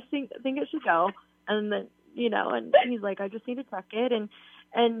the way I think it should go. And then, and he's like, I just need to check it.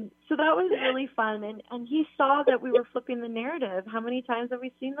 And so that was really fun. And he saw that we were flipping the narrative. How many times have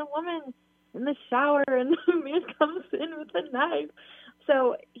we seen the woman in the shower and the man comes in with a knife?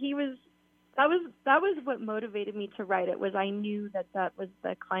 So that was what motivated me to write it. Was I knew that was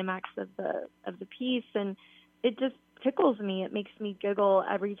the climax of the piece, and it just tickles me. It makes me giggle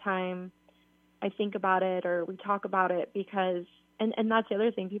every time I think about it or we talk about it, because and that's the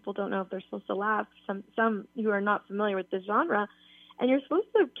other thing, people don't know if they're supposed to laugh. Some who are not familiar with this genre, and you're supposed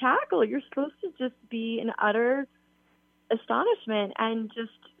to cackle. You're supposed to just be in utter astonishment and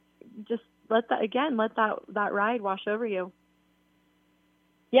just let that ride wash over you.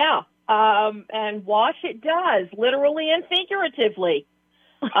 Yeah, and wash it does, literally and figuratively,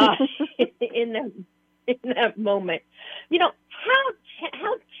 in that moment.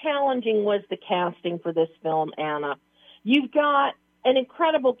 How challenging was the casting for this film, Anna? You've got an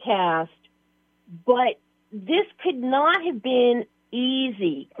incredible cast, but this could not have been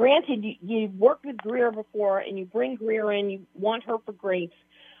easy. Granted, you've worked with Greer before, and you bring Greer in, you want her for Grace,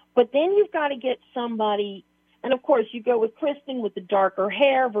 but then you've got to get somebody, and of course you go with Kristen with the darker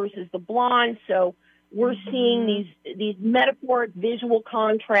hair versus the blonde, so we're seeing these metaphoric visual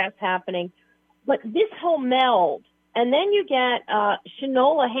contrasts happening. But this whole meld, and then you get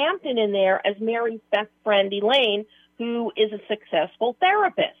Shanola Hampton in there as Mary's best friend Elaine, who is a successful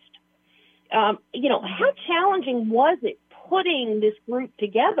therapist. How challenging was it putting this group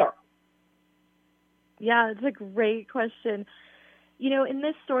together? Yeah, it's a great question. In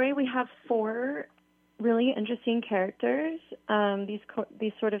this story, we have 4 really interesting characters.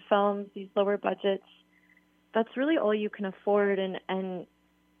 These sort of films, these lower budgets, that's really all you can afford, and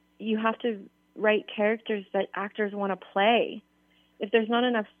you have to write characters that actors want to play. If there's not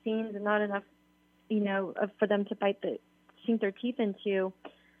enough scenes and not enough, for them to sink their teeth into,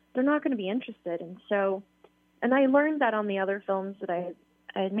 they're not going to be interested. And I learned that on the other films that I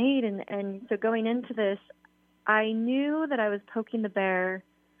had made, and so going into this, I knew that I was poking the bear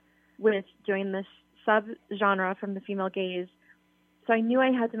with doing this sub-genre from the female gaze. So I knew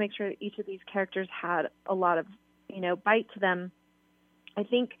I had to make sure each of these characters had a lot of, bite to them. I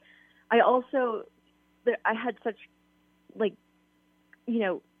think I had such,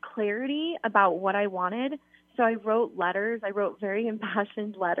 clarity about what I wanted. So I wrote letters. I wrote very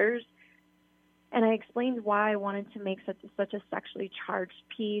impassioned letters. And I explained why I wanted to make such a sexually charged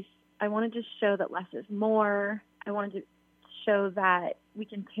piece. I wanted to show that less is more. I wanted to show that we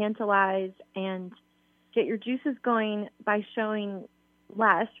can tantalize and get your juices going by showing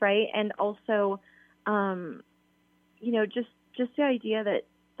less, right? And also, just the idea that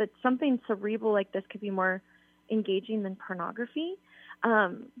something cerebral like this could be more engaging than pornography.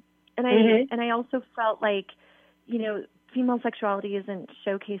 And I also felt like, female sexuality isn't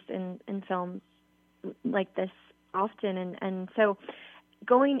showcased in films like this often. And so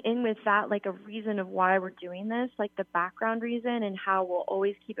going in with that, like a reason of why we're doing this, like the background reason and how we'll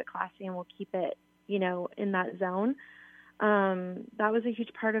always keep it classy and we'll keep it, in that zone. That was a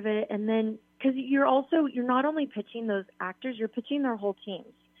huge part of it. And then, because you're not only pitching those actors, you're pitching their whole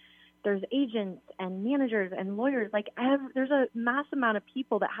teams. There's agents and managers and lawyers. There's a mass amount of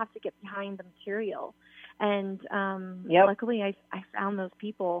people that have to get behind the material. And luckily I found those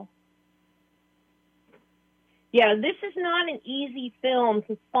people. Yeah, this is not an easy film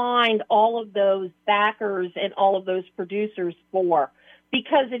to find all of those backers and all of those producers for,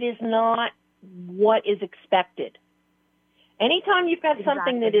 because it is not what is expected. Anytime you've got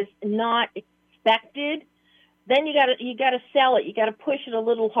something that is not expected, then you gotta sell it. You gotta push it a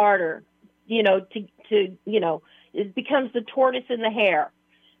little harder, it becomes the tortoise in the hare.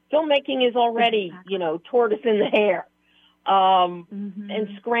 Filmmaking is already, tortoise in the hare, and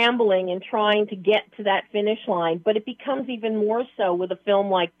scrambling and trying to get to that finish line. But it becomes even more so with a film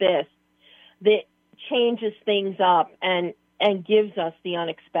like this that changes things up and gives us the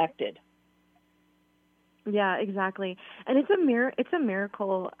unexpected. Yeah, exactly. And it's a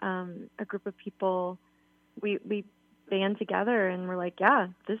miracle. A group of people, we band together and we're like, yeah,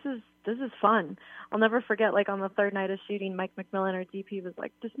 this is fun. I'll never forget, on the third night of shooting, Mike McMillan, our DP, was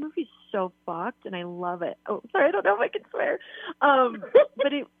like, this movie's so fucked and I love it. Oh, sorry, I don't know if I can swear.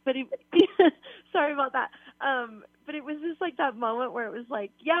 But it sorry about that. But it was just like that moment where it was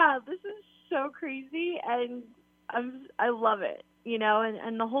like, yeah, this is so crazy and I love it.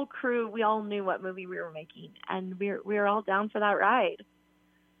 And the whole crew, we all knew what movie we were making, and we were all down for that ride.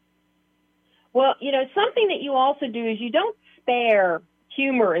 Well, something that you also do is you don't spare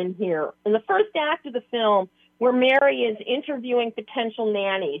humor in here. In the first act of the film, where Mary is interviewing potential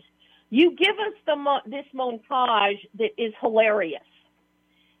nannies, you give us this montage that is hilarious.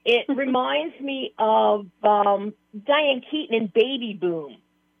 It reminds me of Diane Keaton in Baby Boom,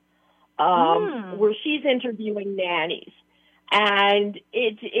 where she's interviewing nannies. And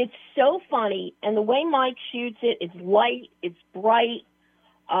it's so funny, and the way Mike shoots it, it's light, it's bright.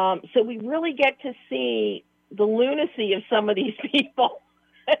 So we really get to see the lunacy of some of these people.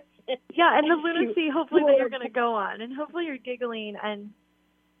 Yeah, and the lunacy, hopefully, that you're going to go on, and hopefully you're giggling. And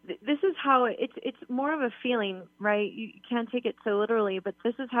this is how it's more of a feeling, right? You can't take it so literally, but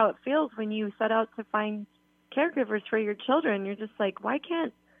this is how it feels when you set out to find caregivers for your children. You're just like, why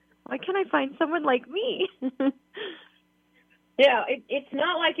can't I find someone like me? Yeah, it's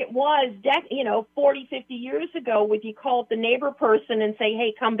not like it was, 40, 50 years ago when you call up the neighbor person and say,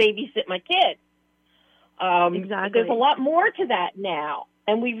 hey, come babysit my kid. Exactly. There's a lot more to that now.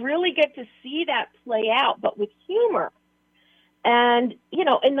 And we really get to see that play out, but with humor. And,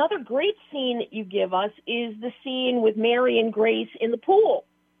 another great scene that you give us is the scene with Mary and Grace in the pool.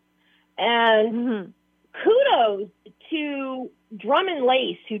 And kudos to Drum and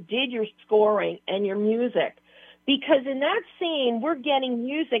Lace, who did your scoring and your music, because in that scene, we're getting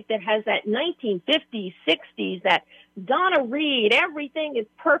music that has that 1950s, 60s, that Donna Reed, everything is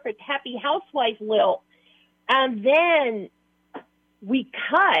perfect, happy housewife lilt. And then we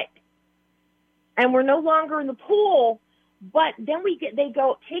cut, and we're no longer in the pool, but then they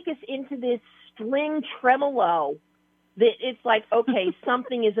take us into this string tremolo that it's like, okay,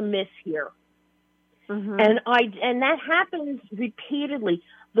 something is amiss here. Mm-hmm. And that happens repeatedly.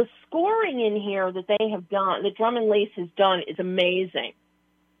 The scoring in here that they have done, that Drum and Lace has done, is amazing.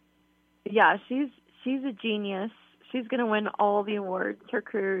 Yeah, she's a genius. She's going to win all the awards. Her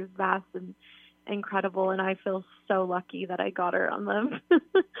career is vast and incredible, and I feel so lucky that I got her on the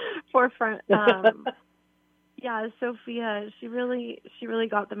forefront. Yeah, Sophia, she really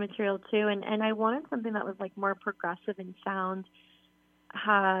got the material too, and I wanted something that was like more progressive in sound.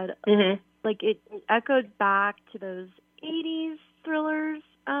 Had like it echoed back to those 80s thrillers,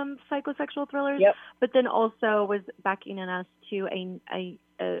 psychosexual thrillers, but then also was beckoning us to a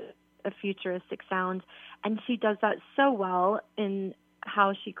futuristic sound, and she does that so well in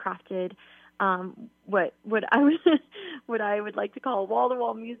how she crafted what I would like to call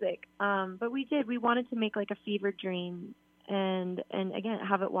wall-to-wall music. But we wanted to make like a fever dream and again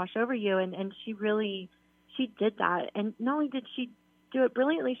have it wash over you, and she did that. And not only did she do it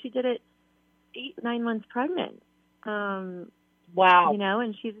brilliantly, she did it 8-9 months pregnant. Wow. You know,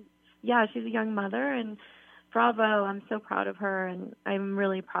 and she's a young mother, and bravo. I'm so proud of her, and I'm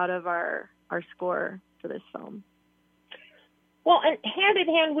really proud of our score for this film. Well, and hand in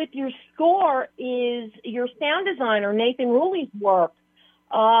hand with your score is your sound designer, Nathan Ruley's work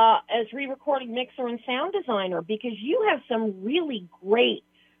as re-recording mixer and sound designer, because you have some really great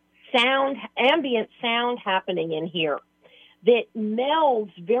ambient sound happening in here that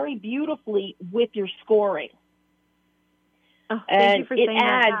melds very beautifully with your scoring. Oh, thank you for saying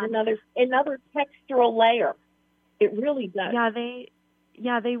that. And it adds another textural layer. It really does.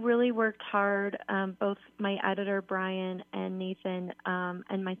 Yeah, they really worked hard, both my editor, Brian, and Nathan,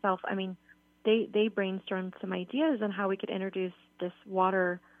 and myself. I mean, they brainstormed some ideas on how we could introduce this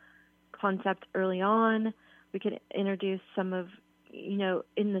water concept early on. We could introduce some of, in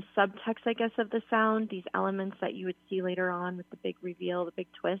the subtext, I guess, of the sound, these elements that you would see later on with the big reveal, the big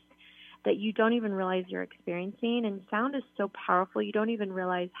twist, that you don't even realize you're experiencing. And sound is so powerful, you don't even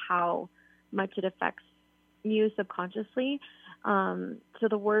realize how much it affects you subconsciously. So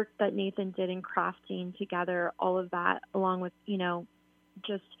the work that Nathan did in crafting together all of that, along with,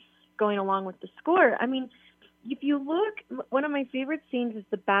 just going along with the score. I mean, if you look, one of my favorite scenes is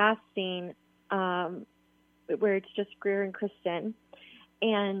the bath scene, where it's just Greer and Kristen.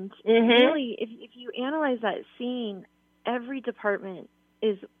 And really, if you analyze that scene, every department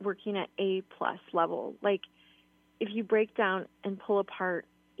is working at A+ level. Like, if you break down and pull apart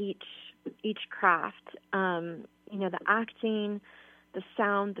each craft, the acting, the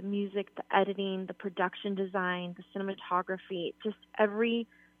sound, the music, the editing, the production design, the cinematography, just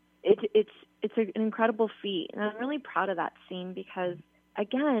it's an incredible feat. And I'm really proud of that scene because,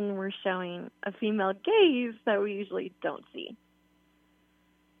 again, we're showing a female gaze that we usually don't see.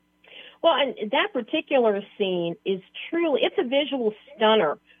 Well, and that particular scene is it's a visual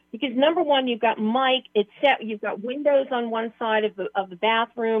stunner because, number one, you've got Mike, you've got windows on one side of the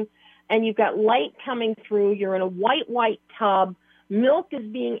bathroom, and you've got light coming through. You're in a white tub. Milk is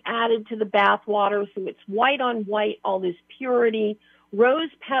being added to the bath water, so it's white on white, all this purity. Rose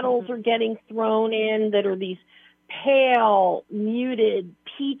petals are getting thrown in that are these pale, muted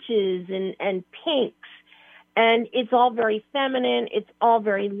peaches and pinks. And it's all very feminine. It's all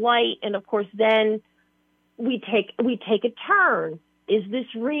very light. And, of course, then we take a turn. Is this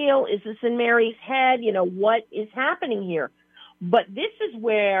real? Is this in Mary's head? What is happening here? But this is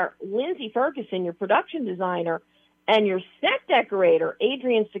where Lindsay Ferguson, your production designer, and your set decorator,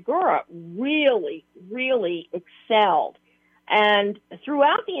 Adrian Segura, really, really excelled. And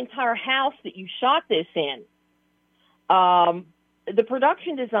throughout the entire house that you shot this in, the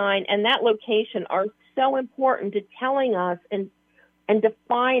production design and that location are so important to telling us and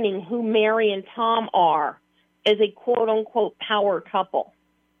defining who Mary and Tom are as a quote-unquote power couple.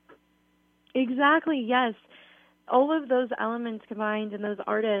 Exactly, yes. All of those elements combined and those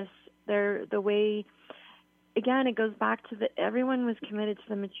artists, they're the way, again, it goes back to everyone was committed to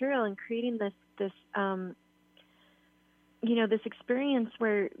the material and creating this experience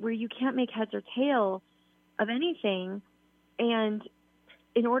where you can't make heads or tail of anything. And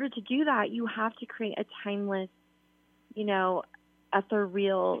in order to do that, you have to create a timeless,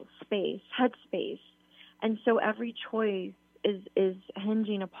 ethereal space, headspace. And so every choice is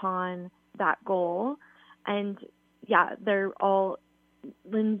hinging upon that goal. And yeah, they're all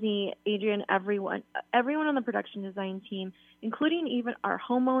Lindsay, Adrian, everyone on the production design team, including even our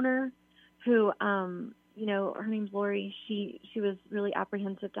homeowner, who, her name's Lori. She was really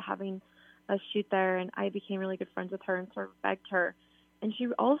apprehensive to having us shoot there, and I became really good friends with her and sort of begged her, and she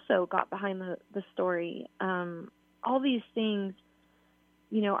also got behind the story. All these things,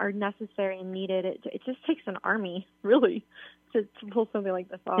 are necessary and needed. It just takes an army, really, to pull something like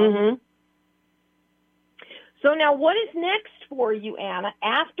this off. Mm-hmm. So now what is next for you, Anna?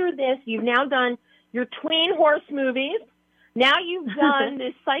 After this, you've now done your tween horse movies. Now you've done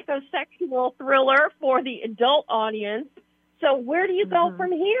this psychosexual thriller for the adult audience. So where do you go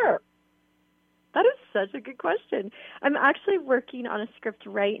from here? That is such a good question. I'm actually working on a script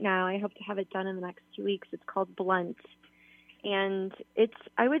right now. I hope to have it done in the next 2 weeks. It's called Blunt. And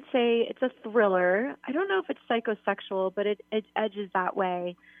I would say it's a thriller. I don't know if it's psychosexual, but it edges that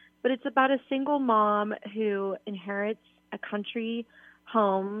way. But it's about a single mom who inherits a country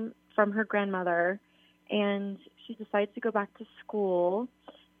home from her grandmother, and she decides to go back to school.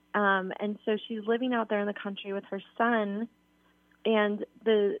 And so she's living out there in the country with her son. And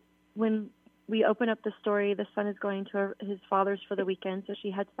when we open up the story, the son is going to his father's for the weekend, so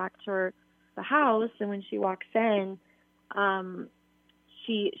she heads back to the house. And when she walks in,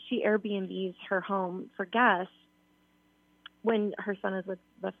 she Airbnbs her home for guests when her son is with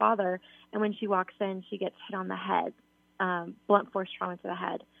the father. And when she walks in, she gets hit on the head, blunt force trauma to the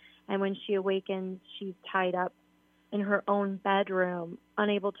head. And when she awakens, she's tied up in her own bedroom,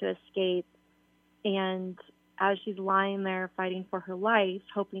 unable to escape. And as she's lying there fighting for her life,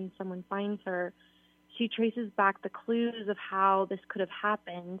 hoping someone finds her, she traces back the clues of how this could have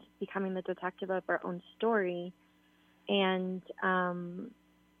happened, becoming the detective of her own story. And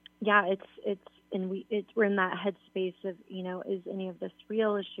we're in that headspace of, is any of this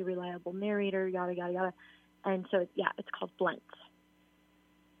real? Is she a reliable narrator? Yada, yada, yada. And so, it's called Blunt.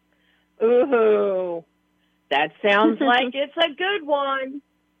 Ooh, that sounds like it's a good one.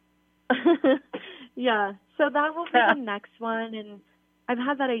 Yeah, so that will be the next one. And I've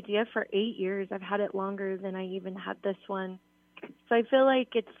had that idea for 8 years. I've had it longer than I even had this one. So I feel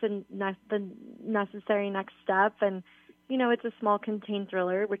like it's the necessary next step. And, it's a small contained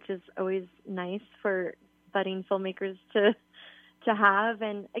thriller, which is always nice for budding filmmakers to have.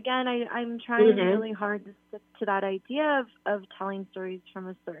 And again, I'm trying really hard to stick to that idea of telling stories from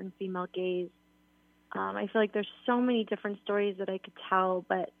a certain female gaze. I feel like there's so many different stories that I could tell,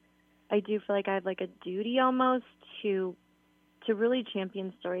 but I do feel like I have like a duty almost to really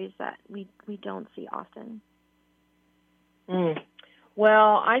champion stories that we don't see often.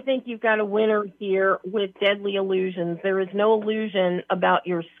 Well, I think you've got a winner here with Deadly Illusions. There is no illusion about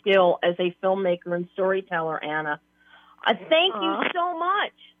your skill as a filmmaker and storyteller, Anna. Thank you so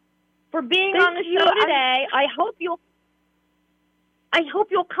much for being on the show today. I hope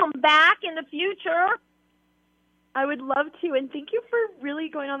you'll come back in the future. I would love to, and thank you for really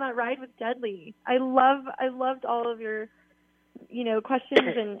going on that ride with Deadly. I loved all of your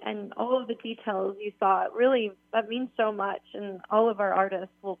questions and all of the details you saw. Really, that means so much, and all of our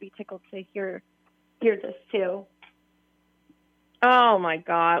artists will be tickled to hear this too. Oh my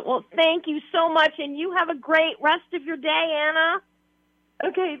God. Well, thank you so much, and you have a great rest of your day, Anna.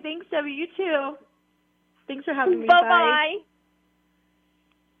 Okay, thanks, Debbie. You too. Thanks for having me. Bye-bye.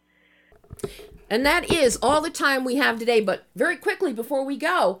 And that is all the time we have today. But very quickly before we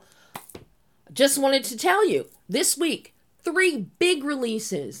go, just wanted to tell you, this week, 3 big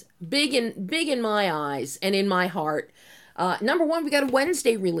releases, big in my eyes and in my heart. Number 1, we got a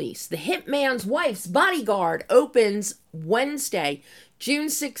Wednesday release. The Hitman's Wife's Bodyguard opens Wednesday, June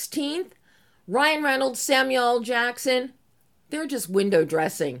 16th. Ryan Reynolds, Samuel L. Jackson, they're just window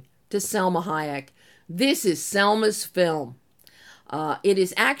dressing to Selma Hayek. This is Selma's film. It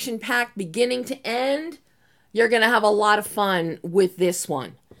is action-packed beginning to end. You're going to have a lot of fun with this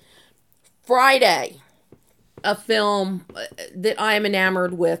one. Friday, a film that I am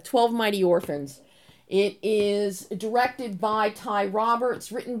enamored with, 12 Mighty Orphans. It is directed by Ty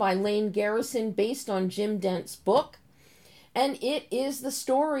Roberts, written by Lane Garrison, based on Jim Dent's book. And it is the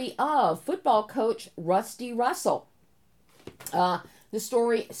story of football coach Rusty Russell. The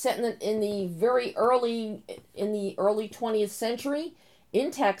story set in the early 20th century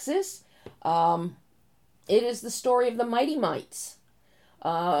in Texas. It is the story of the Mighty Mites,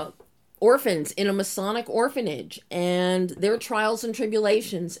 orphans in a Masonic orphanage, and their trials and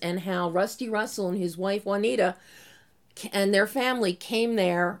tribulations, and how Rusty Russell and his wife Juanita and their family came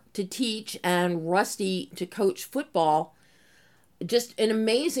there to teach and Rusty to coach football. Just an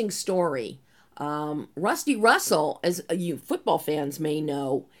amazing story. Rusty Russell, as you football fans may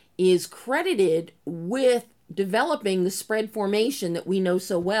know, is credited with developing the spread formation that we know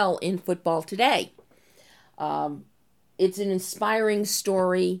so well in football today. It's an inspiring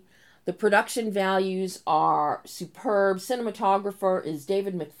story. The production values are superb. Cinematographer is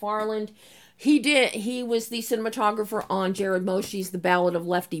David McFarland. He was the cinematographer on Jared Moshe's The Ballad of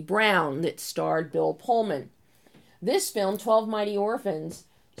Lefty Brown that starred Bill Pullman. This film, 12 Mighty Orphans,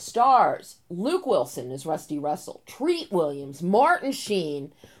 stars Luke Wilson as Rusty Russell, Treat Williams, Martin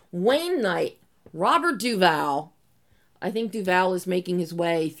Sheen, Wayne Knight, Robert Duvall. I think Duvall is making his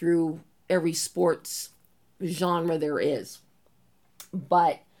way through every sports genre there is.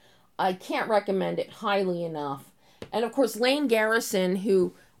 But I can't recommend it highly enough. And of course, Lane Garrison,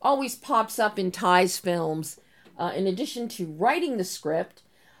 who always pops up in Ty's films, in addition to writing the script,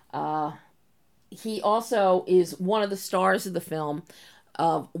 he also is one of the stars of the film,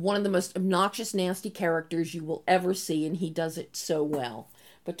 one of the most obnoxious, nasty characters you will ever see, and he does it so well.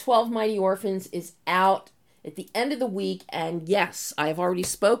 But 12 Mighty Orphans is out at the end of the week, and yes, I have already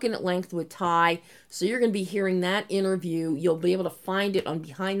spoken at length with Ty, so you're going to be hearing that interview. You'll be able to find it on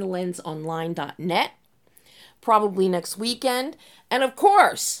BehindTheLensOnline.net, probably next weekend. And of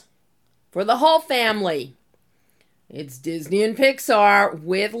course, for the whole family, it's Disney and Pixar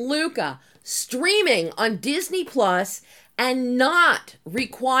with Luca, streaming on Disney Plus and not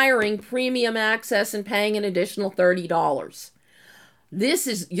requiring premium access and paying an additional $30.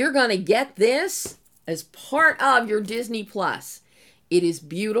 You're going to get this as part of your Disney Plus. It is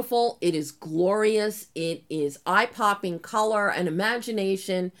beautiful. It is glorious. It is eye-popping color and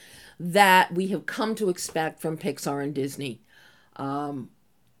imagination that we have come to expect from Pixar and Disney.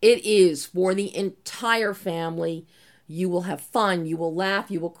 It is for the entire family. You will have fun. You will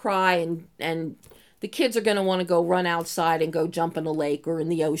laugh. You will cry. And the kids are going to want to go run outside and go jump in a lake or in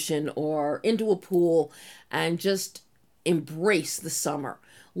the ocean or into a pool and just embrace the summer.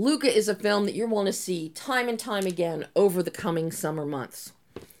 Luca is a film that you're going to see time and time again over the coming summer months.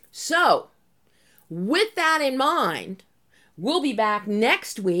 So, with that in mind, we'll be back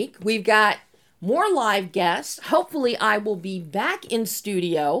next week. We've got more live guests. Hopefully, I will be back in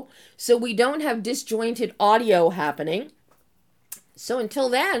studio so we don't have disjointed audio happening. So, until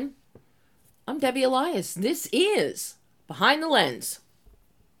then, I'm Debbie Elias. This is Behind the Lens.